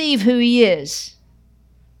perceive who He is.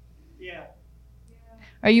 Yeah.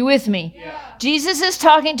 Are you with me? Yeah. Jesus is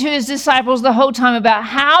talking to His disciples the whole time about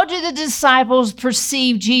how do the disciples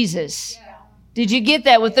perceive Jesus? Yeah. Did you get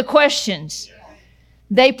that with the questions? Yeah.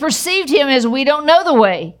 They perceived Him as we don't know the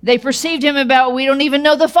way. They perceived Him about we don't even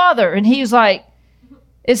know the Father. And He was like,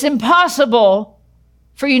 it's impossible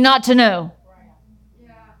for you not to know.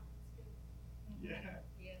 Yeah.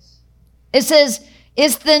 It says,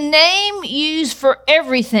 it's the name used for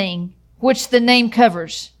everything which the name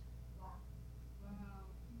covers.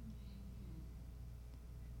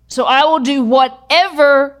 So I will do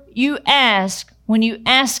whatever you ask when you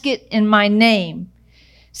ask it in my name.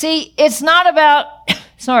 See, it's not about,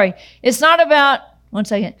 one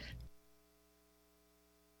second.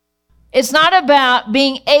 It's not about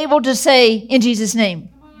being able to say in Jesus' name.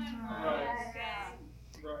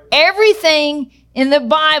 Everything in the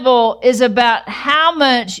Bible is about how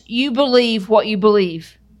much you believe what you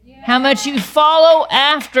believe. How much you follow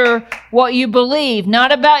after what you believe.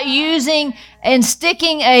 Not about using and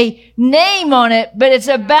sticking a name on it, but it's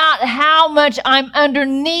about how much I'm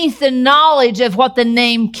underneath the knowledge of what the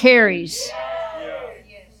name carries.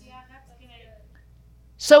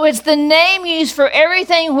 So it's the name used for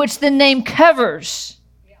everything which the name covers.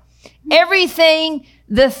 Everything,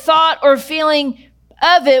 the thought or feeling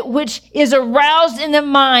of it, which is aroused in the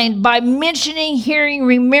mind by mentioning, hearing,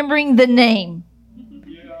 remembering the name.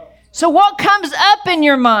 So what comes up in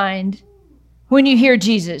your mind when you hear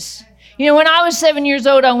Jesus? You know, when I was 7 years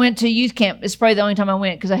old, I went to youth camp. It's probably the only time I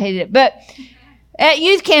went because I hated it. But at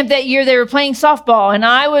youth camp that year, they were playing softball, and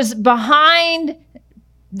I was behind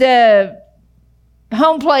the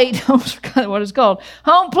home plate. What it's called?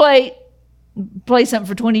 Home plate. Play something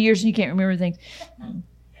for 20 years and you can't remember things.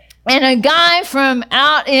 And a guy from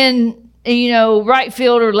out in, right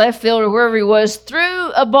field or left field or wherever he was,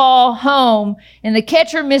 threw a ball home, and the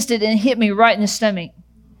catcher missed it and hit me right in the stomach.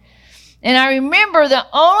 And I remember the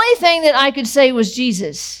only thing that I could say was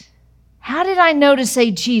Jesus. How did I know to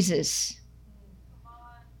say Jesus?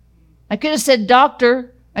 I could have said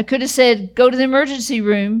doctor. I could have said go to the emergency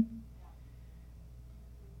room.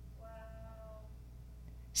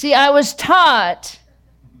 See, I was taught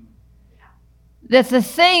that the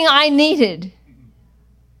thing I needed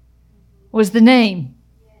was the name.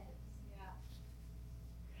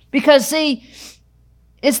 Because, see,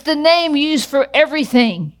 it's the name used for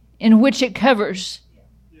everything in which it covers.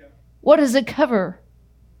 What does it cover?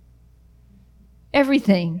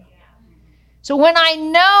 Everything. So when I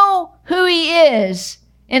know who he is,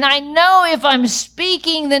 and I know if I'm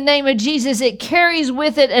speaking the name of Jesus, it carries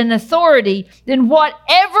with it an authority, then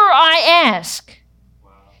whatever I ask,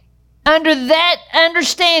 under that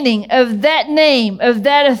understanding of that name, of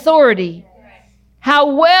that authority,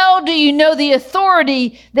 how well do you know the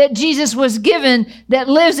authority that Jesus was given that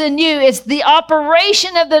lives in you? It's the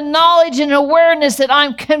operation of the knowledge and awareness that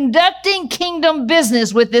I'm conducting kingdom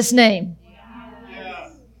business with this name.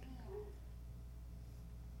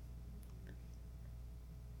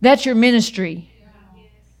 That's your ministry.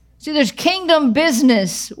 See, there's kingdom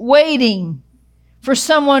business waiting for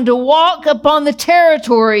someone to walk upon the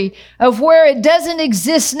territory of where it doesn't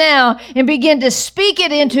exist now and begin to speak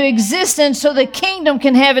it into existence so the kingdom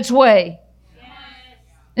can have its way.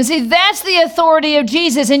 And see, that's the authority of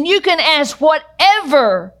Jesus. And you can ask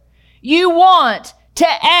whatever you want to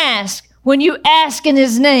ask when you ask in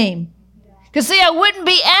his name. Because see, I wouldn't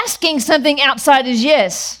be asking something outside his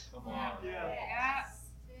yes.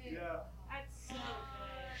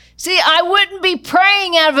 See, I wouldn't be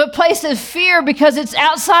praying out of a place of fear because it's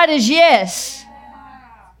outside his yes.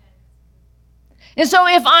 And so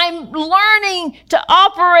if I'm learning to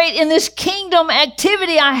operate in this kingdom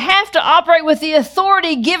activity, I have to operate with the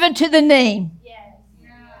authority given to the name.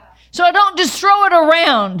 So I don't just throw it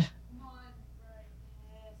around.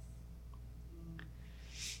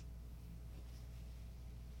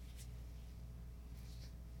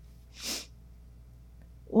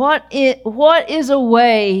 What is a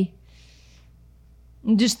way,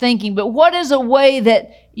 I'm just thinking, but what is a way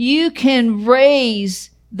that you can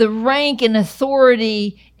raise the rank and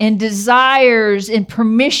authority and desires and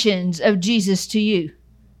permissions of Jesus to you?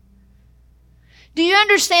 Do you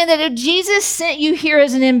understand that if Jesus sent you here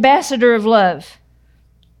as an ambassador of love,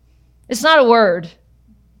 it's not a word,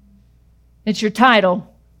 it's your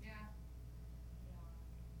title.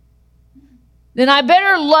 Then I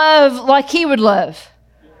better love like he would love.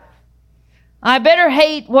 I better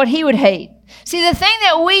hate what he would hate. See, the thing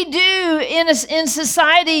that we do in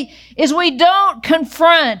society is we don't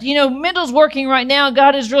confront. Mendel's working right now.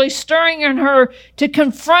 God is really stirring in her to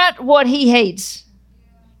confront what he hates.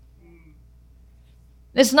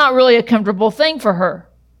 It's not really a comfortable thing for her.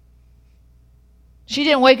 She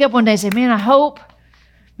didn't wake up one day and say, I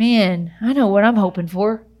know what I'm hoping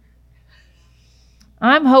for.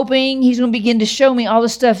 I'm hoping he's going to begin to show me all the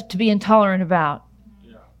stuff to be intolerant about.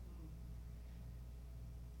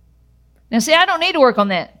 Now, see, I don't need to work on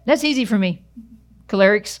that. That's easy for me.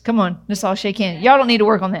 Cholerics, come on. Let's all shake hands. Y'all don't need to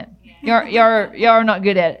work on that. Y'all are not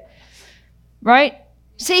good at it. Right?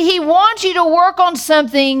 See, he wants you to work on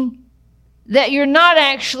something that you're not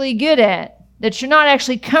actually good at, that you're not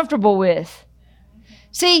actually comfortable with.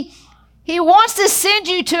 See, he wants to send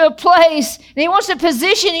you to a place, and he wants to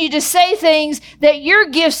position you to say things that your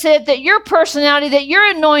gift set, that your personality, that your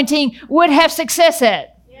anointing would have success at.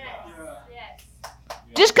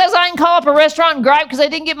 Just because I can call up a restaurant and gripe because I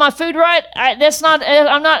didn't get my food right, I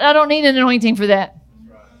don't need an anointing for that.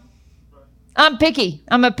 I'm picky.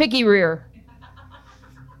 I'm a picky rearer.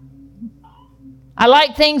 I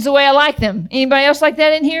like things the way I like them. Anybody else like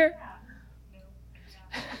that in here?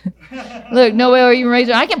 Look, Noel even raised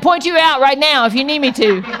it. I can point you out right now if you need me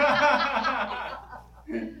to.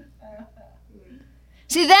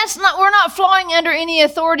 See, we're not flowing under any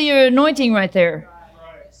authority or anointing right there.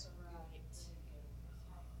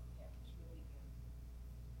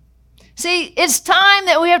 See, it's time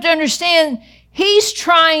that we have to understand He's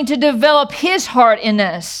trying to develop His heart in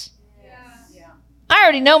us. I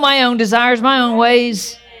already know my own desires, my own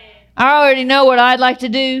ways. I already know what I'd like to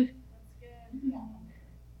do.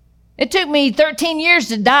 It took me 13 years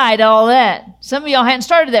to die to all that. Some of y'all hadn't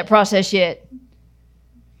started that process yet.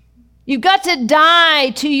 You've got to die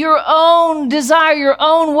to your own desire, your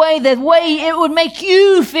own way, the way it would make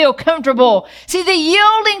you feel comfortable. See, the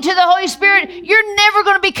yielding to the Holy Spirit, you're never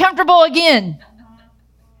going to be comfortable again.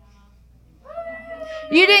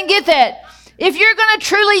 You didn't get that. If you're going to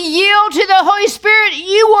truly yield to the Holy Spirit,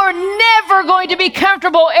 you are never going to be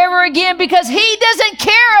comfortable ever again because He doesn't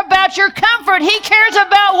care about your comfort. He cares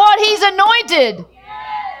about what He's anointed.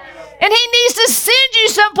 And He needs to send you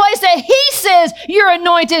someplace that He says you're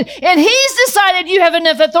anointed. And He's decided you have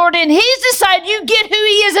enough authority. And He's decided you get who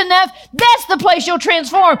He is enough. That's the place you'll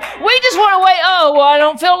transform. We just want to wait. Oh, well, I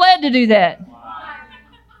don't feel led to do that.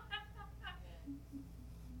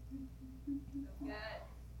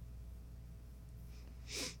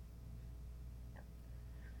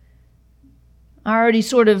 I already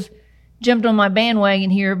sort of jumped on my bandwagon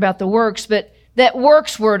here about the works, but that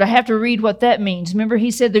works word, I have to read what that means. Remember, He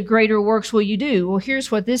said, the greater works will you do. Well, here's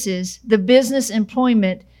what this is. The business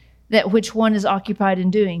employment that which one is occupied in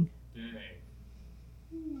doing.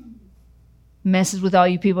 Messes with all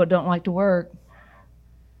you people that don't like to work.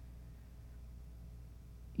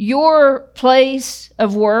 Your place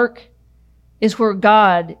of work is where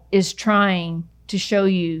God is trying to show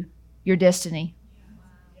you your destiny.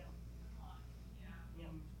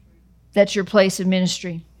 That's your place of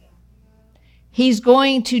ministry. He's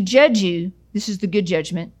going to judge you. This is the good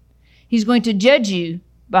judgment. He's going to judge you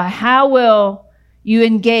by how well you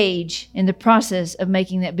engage in the process of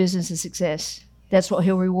making that business a success. That's what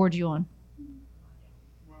He'll reward you on.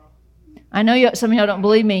 I know some of y'all don't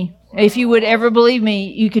believe me. If you would ever believe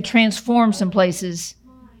me, you could transform some places.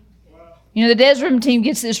 You know, the Desrim team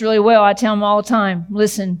gets this really well. I tell them all the time,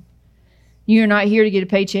 listen, you're not here to get a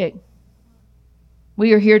paycheck.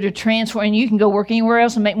 We are here to transform, and you can go work anywhere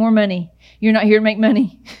else and make more money. You're not here to make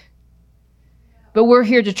money. But we're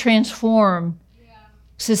here to transform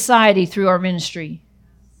society through our ministry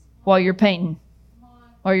while you're painting,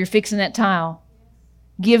 while you're fixing that tile.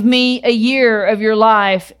 Give me a year of your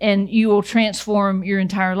life, and you will transform your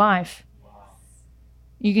entire life.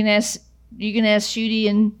 You can ask Shudi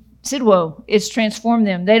and Sidwo. It's transformed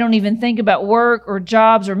them. They don't even think about work or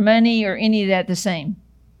jobs or money or any of that the same.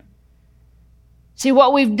 See,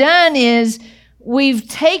 what we've done is we've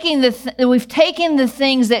taken the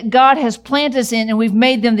things that God has planted us in and we've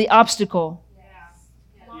made them the obstacle.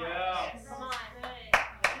 Well,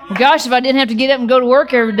 gosh, if I didn't have to get up and go to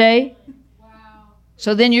work every day.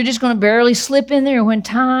 So then you're just going to barely slip in there when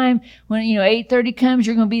 8:30 comes,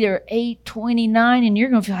 you're going to be there at 8:29 and you're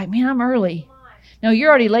going to feel like, man, I'm early. No, you're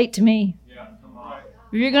already late to me. If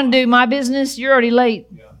you're going to do my business, you're already late.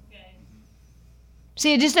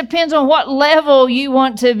 See, it just depends on what level you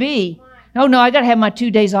want to be. Oh, no, I got to have my 2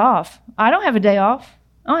 days off. I don't have a day off.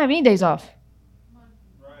 I don't have any days off.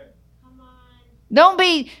 Don't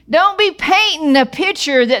be painting a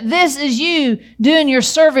picture that this is you doing your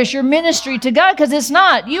service, your ministry to God, because it's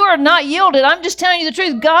not. You are not yielded. I'm just telling you the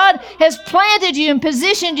truth. God has planted you and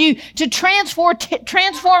positioned you to transform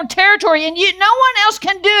territory, and no one else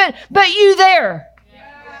can do it but you there.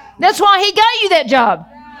 That's why He got you that job.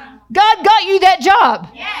 God got you that job.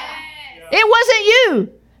 It wasn't you.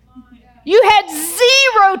 You had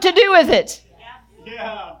zero to do with it.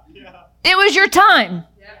 It was your time.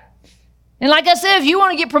 And like I said, if you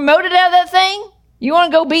want to get promoted out of that thing, you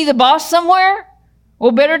want to go be the boss somewhere,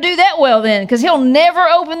 well, better do that well then, because He'll never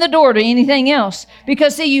open the door to anything else.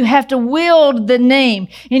 Because, see, you have to wield the name.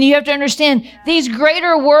 And you have to understand these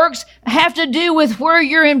greater works have to do with where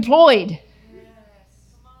you're employed.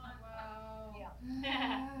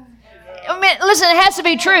 I mean, listen, it has to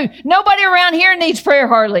be true. Nobody around here needs prayer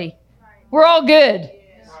hardly. We're all good.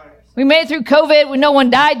 We made it through COVID when no one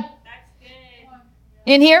died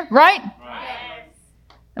in here, right?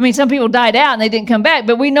 I mean, some people died out and they didn't come back,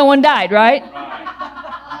 but no one died, right?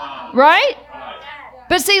 Right?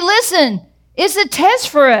 But see, listen, it's a test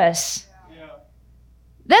for us.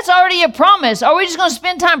 That's already a promise. Are we just going to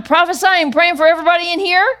spend time prophesying and praying for everybody in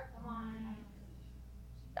here?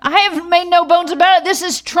 I have made no bones about it. This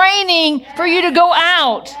is training for you to go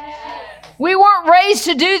out. We weren't raised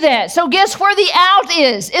to do that. So guess where the out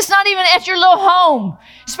is? It's not even at your little home.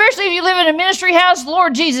 Especially if you live in a ministry house.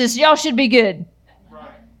 Lord Jesus, y'all should be good.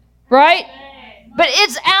 Right? But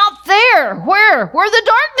it's out there. Where? Where the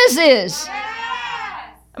darkness is.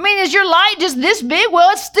 I mean, is your light just this big?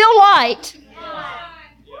 Well, it's still light.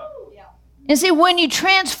 And see, when you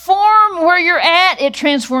transform where you're at, it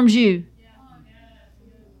transforms you.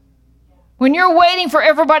 When you're waiting for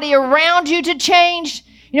everybody around you to change.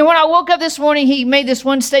 You know, when I woke up this morning, he made this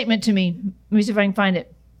one statement to me. Let me see if I can find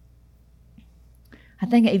it. I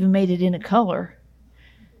think I even made it in a color.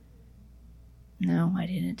 No, I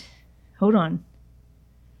didn't. Hold on.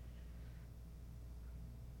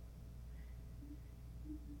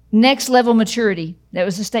 Next level maturity. That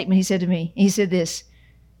was the statement he said to me. He said this.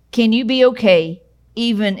 Can you be okay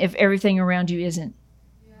even if everything around you isn't?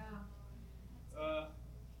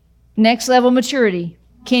 Next level maturity.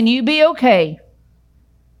 Can you be okay?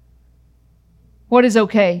 What is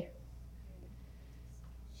okay?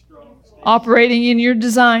 Operating in your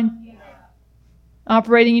design.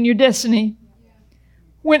 Operating in your destiny.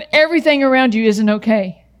 When everything around you isn't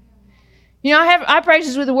okay. You know, I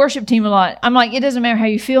practice with the worship team a lot. I'm like, it doesn't matter how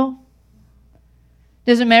you feel.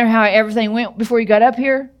 Doesn't matter how everything went before you got up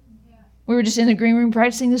here. We were just in the green room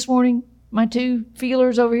practicing this morning. My two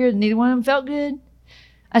feelers over here, neither one of them felt good.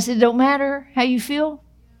 I said, it don't matter how you feel.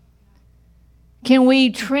 Can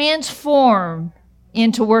we transform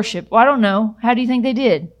into worship? Well, I don't know. How do you think they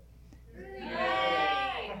did?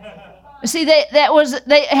 See,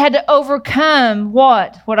 they had to overcome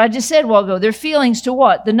what? What I just said a while ago. Their feelings to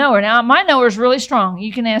what? The knower. Now, my knower is really strong.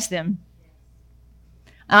 You can ask them.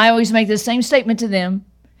 I always make the same statement to them.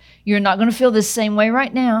 You're not going to feel the same way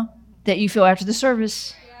right now that you feel after the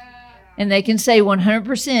service. And they can say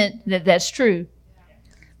 100% that that's true.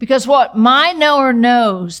 Because what? My knower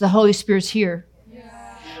knows the Holy Spirit's here.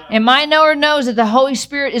 And my knower knows that the Holy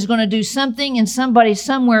Spirit is going to do something in somebody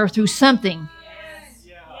somewhere through something.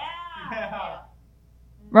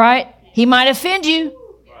 Right? He might offend you.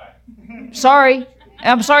 Sorry.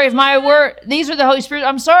 I'm sorry if my word, these are the Holy Spirit.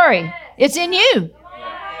 I'm sorry. It's in you.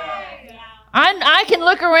 I can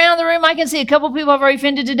look around the room. I can see a couple people I've already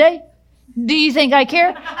offended today. Do you think I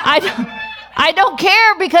care? I don't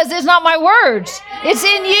care because it's not my words. It's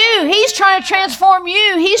in you. He's trying to transform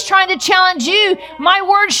you. He's trying to challenge you. My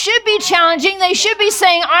words should be challenging. They should be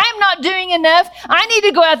saying, I'm not doing enough. I need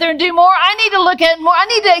to go out there and do more. I need to look at more. I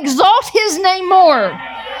need to exalt his name more.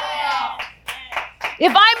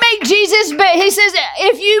 If I make Jesus big, he says,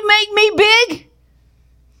 if you make me big,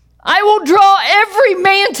 I will draw every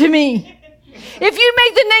man to me. If you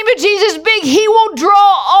make the name of Jesus big, he will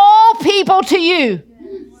draw all people to you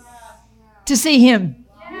to see him.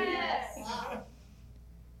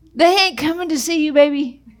 They ain't coming to see you,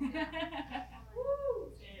 baby.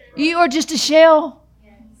 You are just a shell.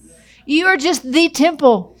 You are just the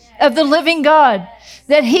temple of the living God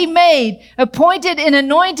that he made, appointed and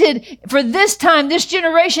anointed for this time, this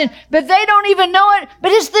generation, but they don't even know it,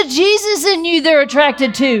 but it's the Jesus in you they're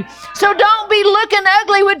attracted to. So don't be looking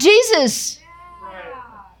ugly with Jesus.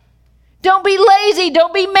 Don't be lazy.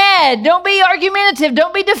 Don't be mad. Don't be argumentative.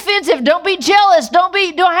 Don't be defensive. Don't be jealous. Don't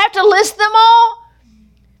I have to list them all?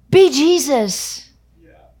 Be Jesus.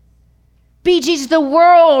 Be Jesus. The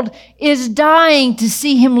world is dying to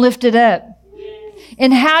see him lifted up.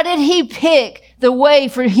 And how did he pick the way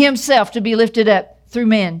for himself to be lifted up? Through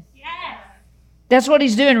man. That's what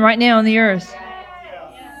he's doing right now on the earth.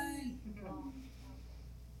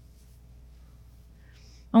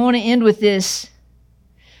 I want to end with this.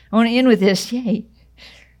 Yay.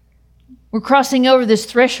 We're crossing over this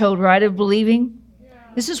threshold, right, of believing.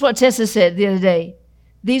 This is what Tessa said the other day.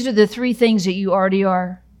 These are the 3 things that you already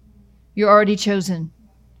are. You're already chosen.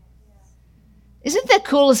 Isn't that the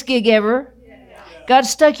coolest gig ever? God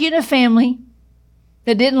stuck you in a family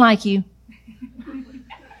that didn't like you.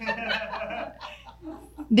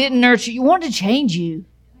 Didn't nurture you. Wanted to change you.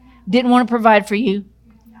 Didn't want to provide for you.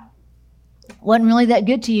 Wasn't really that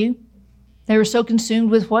good to you. They were so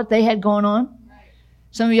consumed with what they had going on.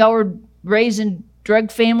 Some of y'all were raised in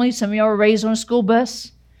drug families. Some of y'all were raised on a school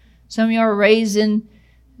bus. Some of y'all were raised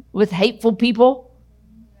with hateful people.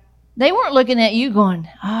 They weren't looking at you going,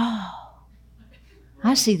 oh,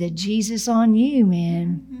 I see the Jesus on you,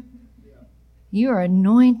 man. You are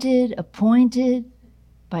anointed, appointed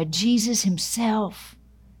by Jesus himself.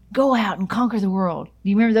 Go out and conquer the world. Do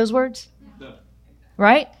you remember those words? No.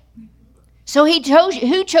 Right? So he chose you.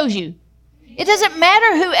 Who chose you? It doesn't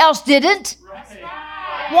matter who else didn't.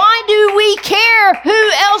 Why do we care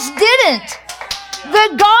who else didn't?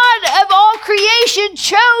 The God of all creation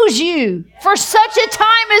chose you for such a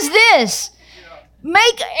time as this.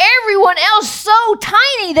 Make everyone else so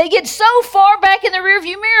tiny. They get so far back in the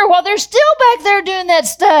rearview mirror while they're still back there doing that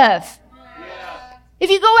stuff. If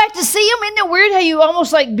you go back to see them, isn't it weird how you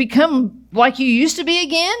almost like become like you used to be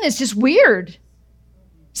again? It's just weird.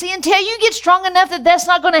 See, until you get strong enough that that's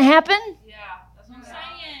not going to happen, That's what I'm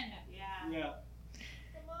saying. Yeah.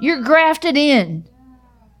 you're grafted in.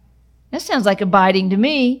 That sounds like abiding to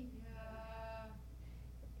me.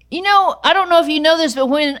 You know, I don't know if you know this, but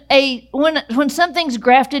when something's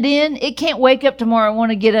grafted in, it can't wake up tomorrow and want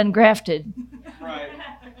to get ungrafted. Right.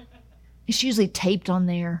 It's usually taped on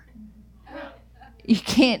there. You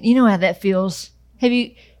can't. You know how that feels. Have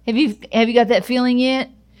you got that feeling yet?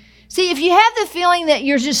 See, if you have the feeling that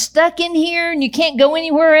you're just stuck in here and you can't go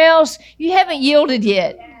anywhere else, you haven't yielded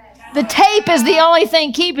yet. The tape is the only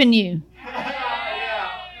thing keeping you.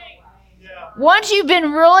 Once you've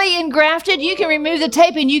been really engrafted, you can remove the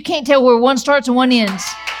tape and you can't tell where one starts and one ends.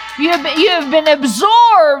 You have been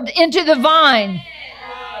absorbed into the vine.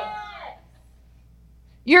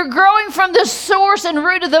 You're growing from the source and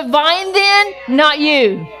root of the vine then, not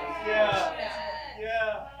you.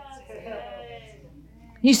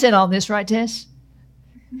 You said all this, right, Tess?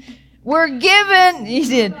 We're given, you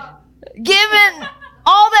did, given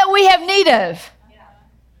all that we have need of.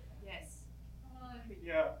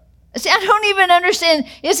 See, I don't even understand.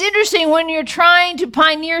 It's interesting when you're trying to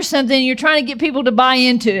pioneer something, you're trying to get people to buy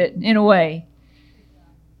into it in a way.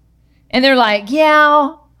 And they're like,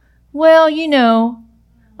 yeah, well, you know,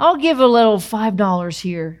 I'll give a little $5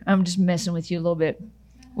 here. I'm just messing with you a little bit.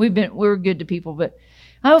 We're good to people, but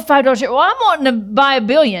I have $5 here. Well, I'm wanting to buy a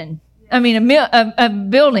building.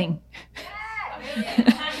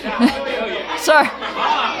 Sorry.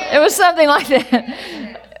 It was something like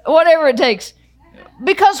that. Whatever it takes.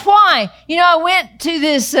 Because why? You know, I went to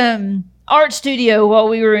this art studio while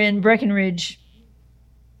we were in Breckenridge,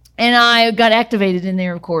 and I got activated in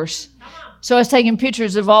there, of course. So I was taking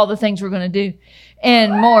pictures of all the things we're going to do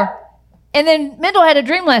and more. And then Mendel had a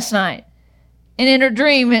dream last night. And in her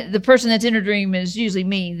dream, the person that's in her dream is usually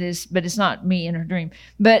me, but it's not me in her dream.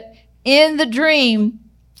 But in the dream,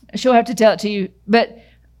 she'll have to tell it to you, but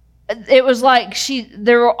it was like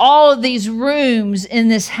there were all of these rooms in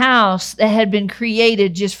this house that had been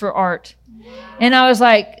created just for art. And I was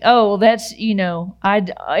like, oh, well, that's, you know,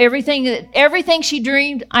 everything she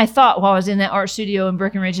dreamed, I thought while I was in that art studio in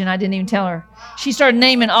Breckenridge, and I didn't even tell her. She started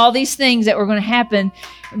naming all these things that were going to happen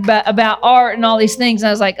about art and all these things. And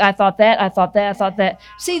I was like, I thought that.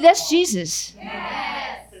 See, that's Jesus.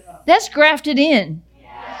 Yes. That's grafted in.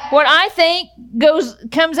 Yes. What I think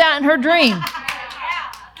comes out in her dream.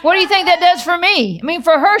 What do you think that does for me? I mean,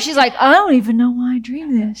 for her, she's like, I don't even know why I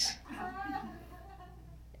dreamed this.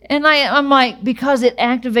 And I'm like, because it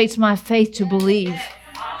activates my faith to believe.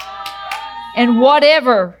 And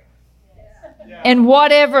whatever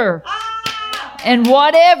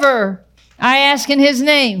I ask in his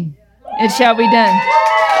name, it shall be done.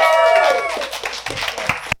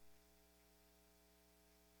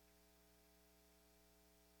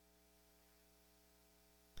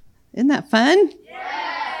 Isn't that fun?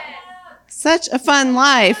 Such a fun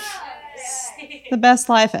life. The best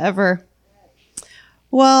life ever.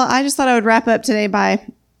 Well, I just thought I would wrap up today by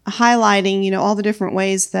highlighting, you know, all the different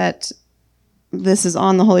ways that this is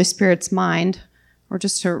on the Holy Spirit's mind, or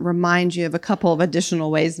just to remind you of a couple of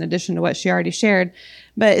additional ways in addition to what she already shared.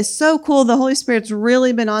 But it's so cool. The Holy Spirit's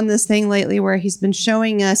really been on this thing lately where he's been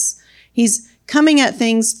showing us, he's coming at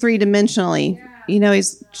things three-dimensionally. You know,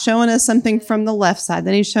 he's showing us something from the left side,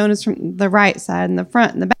 then he's showing us from the right side and the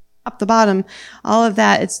front and the back. Up the bottom, all of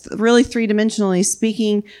that. It's really three-dimensionally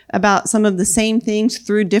speaking about some of the same things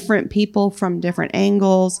through different people from different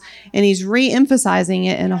angles, and he's re-emphasizing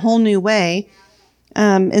it in a whole new way.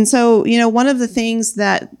 And so, you know, one of the things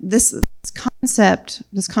that this concept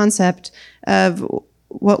of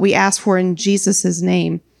what we ask for in Jesus's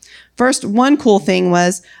name. First, one cool thing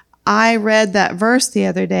was I read that verse the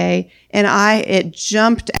other day, and it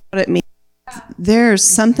jumped out at me. There's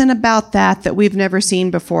something about that we've never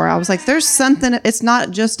seen before. I was like, there's something, it's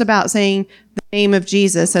not just about saying the name of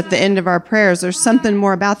Jesus at the end of our prayers. There's something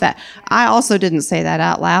more about that. I also didn't say that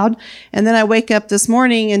out loud. And then I wake up this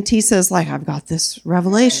morning and Tisa's like, I've got this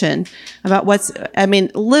revelation about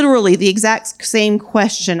literally the exact same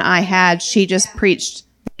question I had, she just preached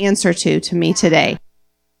the answer to me today.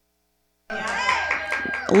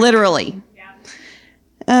 Literally.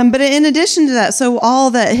 But in addition to that, so all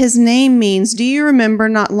that his name means, do you remember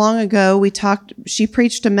not long ago she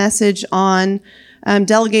preached a message on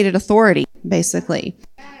delegated authority, basically.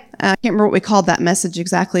 I can't remember what we called that message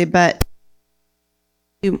exactly, but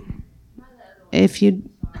if you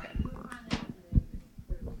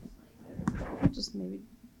just maybe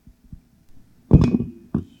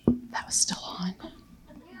that was still on.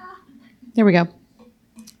 There we go.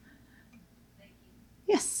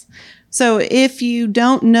 Yes. So if you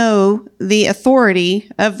don't know the authority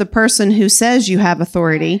of the person who says you have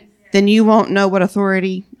authority, then you won't know what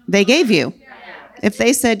authority they gave you. If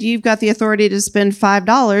they said you've got the authority to spend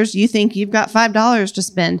 $5, you think you've got $5 to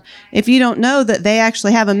spend. If you don't know that they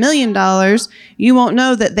actually have $1 million, you won't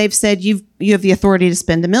know that they've said you have the authority to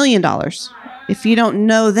spend $1 million. If you don't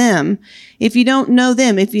know them, if you don't know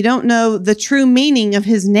the true meaning of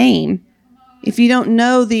his name, if you don't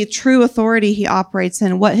know the true authority he operates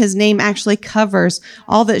in, what his name actually covers,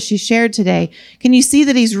 all that she shared today, can you see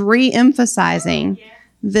that he's re-emphasizing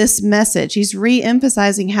this message? He's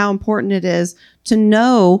re-emphasizing how important it is to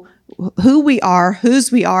know who we are,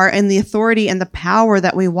 whose we are, and the authority and the power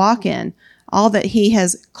that we walk in, all that he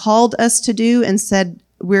has called us to do and said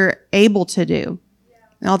we're able to do,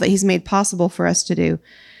 and all that he's made possible for us to do.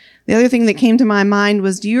 The other thing that came to my mind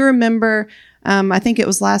was, do you remember, I think it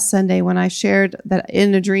was last Sunday when I shared that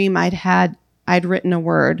in a dream I'd written a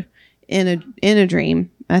word in a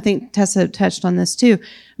dream. I think Tessa touched on this too,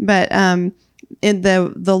 but in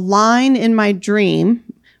the line in my dream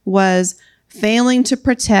was failing to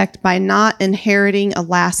protect by not inheriting a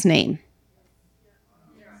last name.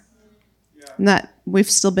 And that we've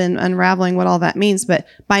still been unraveling what all that means, but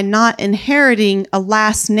by not inheriting a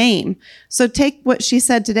last name. So take what she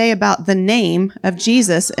said today about the name of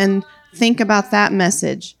Jesus and think about that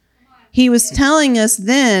message. He was telling us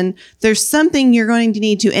then there's something you're going to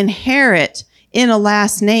need to inherit in a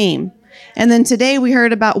last name. And then today we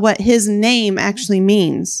heard about what his name actually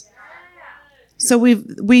means. So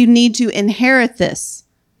we need to inherit this.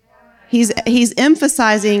 He's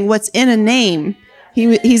emphasizing what's in a name.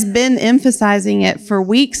 He's been emphasizing it for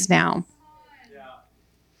weeks now.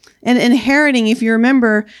 And inheriting, if you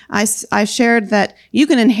remember, I shared that you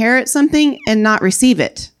can inherit something and not receive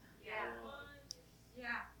it.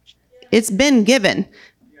 It's been given.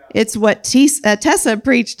 It's what Tessa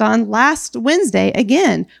preached on last Wednesday.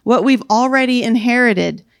 Again, what we've already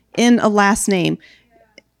inherited in a last name.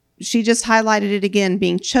 She just highlighted it again,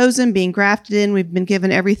 being chosen, being grafted in. We've been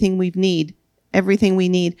given everything we need.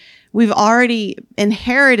 We've already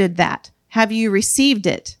inherited that. Have you received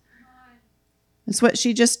it? That's what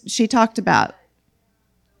she talked about.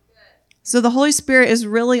 So the Holy Spirit is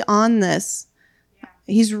really on this.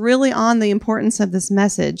 He's really on the importance of this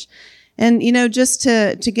message. And, just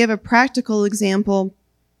to give a practical example,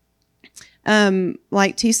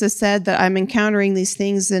 like Tessa said, that I'm encountering these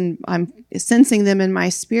things and I'm sensing them in my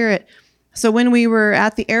spirit. So when we were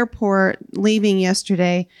at the airport leaving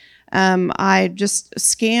yesterday, I just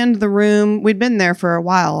scanned the room. We'd been there for a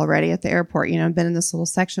while already at the airport, been in this little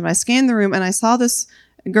section. But I scanned the room and I saw this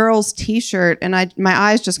girl's T-shirt, and my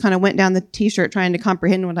eyes just kind of went down the T-shirt trying to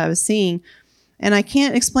comprehend what I was seeing. And I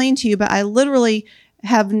can't explain to you, but I literally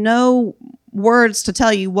have no words to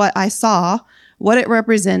tell you what I saw, what it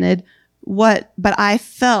represented, but I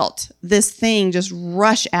felt this thing just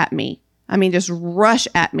rush at me. Just rush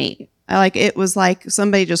at me. Like it was like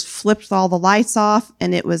somebody just flipped all the lights off,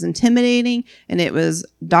 and it was intimidating, and it was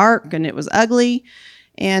dark, and it was ugly.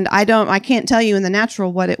 And I can't tell you in the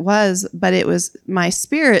natural what it was, but it was, my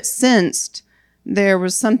spirit sensed there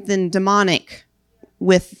was something demonic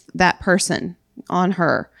with that person on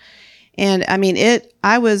her. And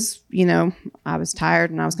I was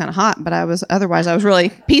tired and I was kind of hot, but otherwise I was really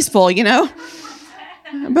peaceful,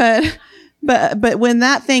 But when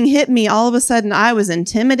that thing hit me, all of a sudden I was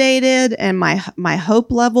intimidated, and my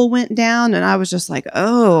hope level went down, and I was just like,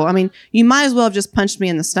 oh, you might as well have just punched me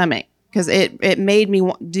in the stomach, because it made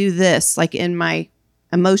me do this, like in my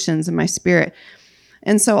emotions and my spirit.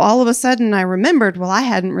 And so all of a sudden I remembered, well, I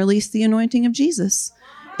hadn't released the anointing of Jesus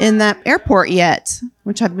in that airport yet,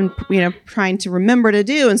 which I've been, trying to remember to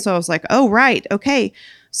do. And so I was like, oh, right. Okay.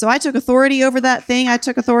 So I took authority over that thing. I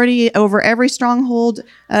took authority over every stronghold,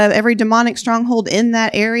 every demonic stronghold in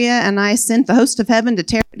that area. And I sent the host of heaven to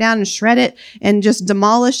tear it down and shred it and just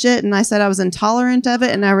demolish it. And I said I was intolerant of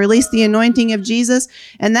it. And I released the anointing of Jesus.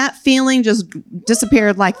 And that feeling just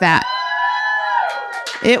disappeared like that.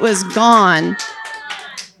 It was gone.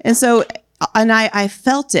 And so, and I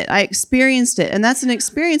felt it. I experienced it. And that's an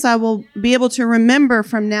experience I will be able to remember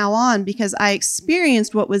from now on, because I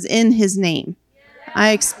experienced what was in his name.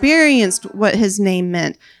 I experienced what his name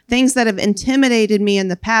meant. Things that have intimidated me in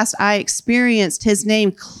the past, I experienced his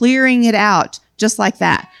name clearing it out just like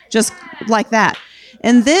that.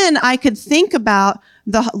 And then I could think about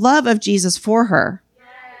the love of Jesus for her.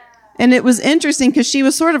 And it was interesting because she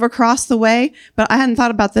was sort of across the way, but I hadn't thought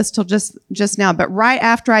about this till just now. But right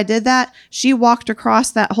after I did that, she walked across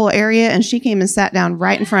that whole area and she came and sat down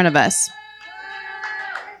right in front of us.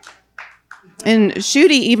 And Shooty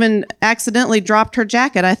even accidentally dropped her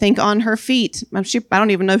jacket, I think, on her feet. I don't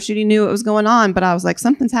even know if Shooty knew what was going on, but I was like,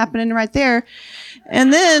 something's happening right there.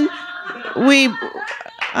 And then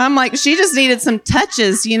I'm like, she just needed some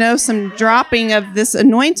touches, some dropping of this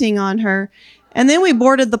anointing on her. And then we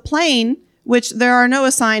boarded the plane, which there are no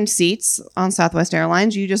assigned seats on Southwest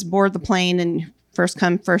Airlines. You just board the plane and first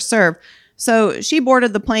come, first serve. So she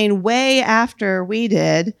boarded the plane way after we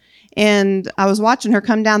did. And I was watching her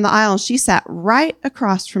come down the aisle. She sat right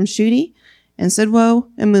across from Shooty and Sidwo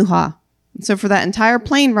and Muha. So for that entire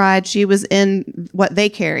plane ride, she was in what they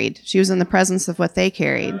carried. She was in the presence of what they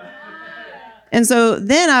carried. And so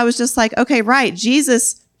then I was just like, okay, right.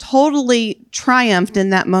 Jesus totally triumphed in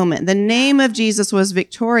that moment. The name of Jesus was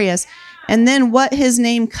victorious. And then what his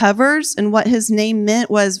name covers and what his name meant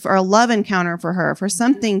was for a love encounter for her, for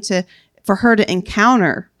something for her to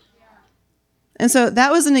encounter. And so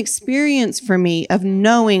that was an experience for me of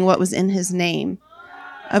knowing what was in his name,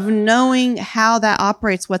 of knowing how that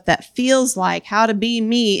operates, what that feels like, how to be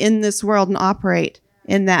me in this world and operate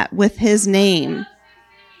in that with his name.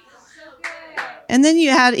 And then you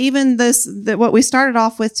had even what we started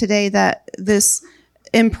off with today, that this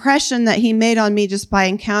impression that he made on me just by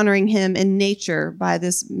encountering him in nature, by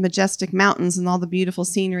this majestic mountains and all the beautiful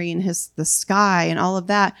scenery and the sky and all of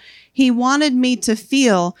that. He wanted me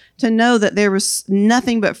to know that there was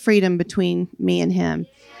nothing but freedom between me and him.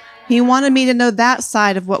 He wanted me to know that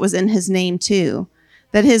side of what was in his name too,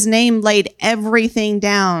 that his name laid everything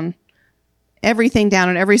down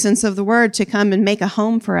in every sense of the word to come and make a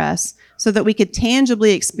home for us so that we could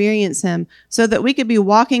tangibly experience him, so that we could be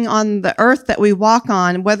walking on the earth that we walk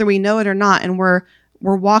on, whether we know it or not, and we're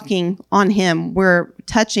walking on him. We're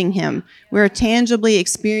touching him. We're tangibly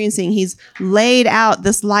experiencing. He's laid out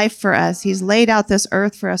this life for us. He's laid out this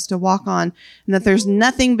earth for us to walk on, and that there's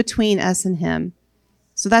nothing between us and him.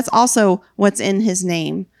 So that's also what's in his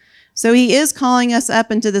name. So he is calling us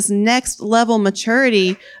up into this next level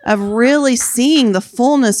maturity of really seeing the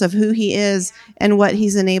fullness of who he is and what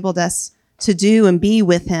he's enabled us to do and be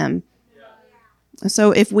with him.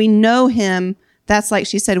 So if we know him, that's like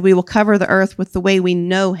she said, we will cover the earth with the way we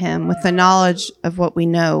know him, with the knowledge of what we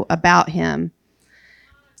know about him.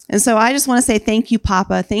 And so I just want to say thank you,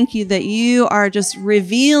 Papa. Thank you that you are just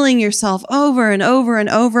revealing yourself over and over and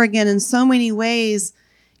over again in so many ways.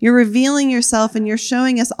 You're revealing yourself and you're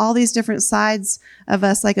showing us all these different sides of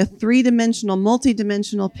us, like a three-dimensional,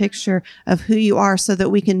 multi-dimensional picture of who you are, so that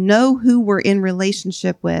we can know who we're in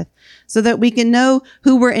relationship with, so that we can know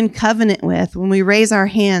who we're in covenant with. When we raise our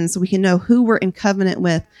hands, we can know who we're in covenant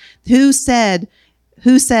with. Who said,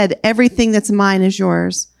 everything that's mine is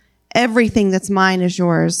yours. Everything that's mine is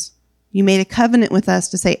yours. You made a covenant with us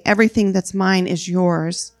to say everything that's mine is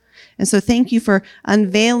yours. And so thank you for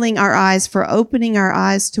unveiling our eyes, for opening our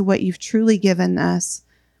eyes to what you've truly given us,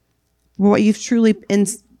 what you've truly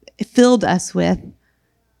filled us with,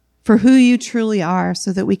 for who you truly are,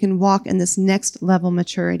 so that we can walk in this next level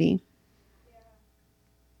maturity.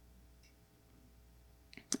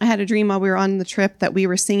 I had a dream while we were on the trip that we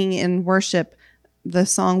were singing in worship the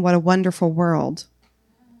song, What a Wonderful World.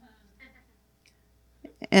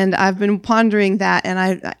 And I've been pondering that,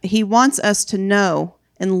 and he wants us to know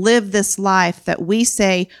and live this life that we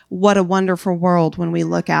say, what a wonderful world when we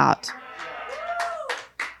look out.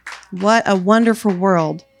 What a wonderful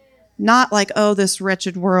world. Not like, oh, this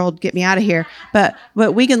wretched world, get me out of here. But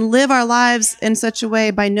we can live our lives in such a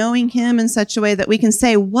way by knowing him in such a way that we can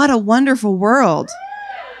say, what a wonderful world.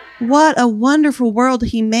 What a wonderful world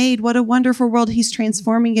he made. What a wonderful world he's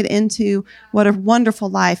transforming it into. What a wonderful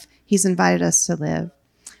life he's invited us to live.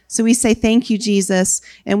 So we say, thank you, Jesus,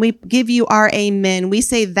 and we give you our amen. We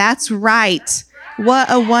say, that's right.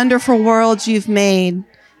 What a wonderful world you've made.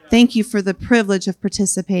 Thank you for the privilege of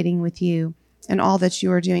participating with you and all that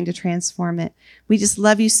you are doing to transform it. We just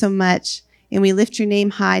love you so much, and we lift your name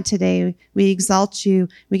high today. We exalt you.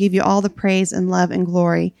 We give you all the praise and love and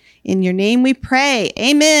glory. In your name we pray.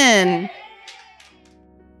 Amen.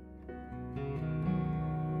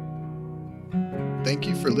 Thank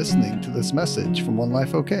you for listening to this message from One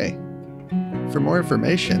Life OK. For more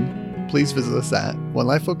information, please visit us at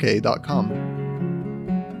onelifeok.com.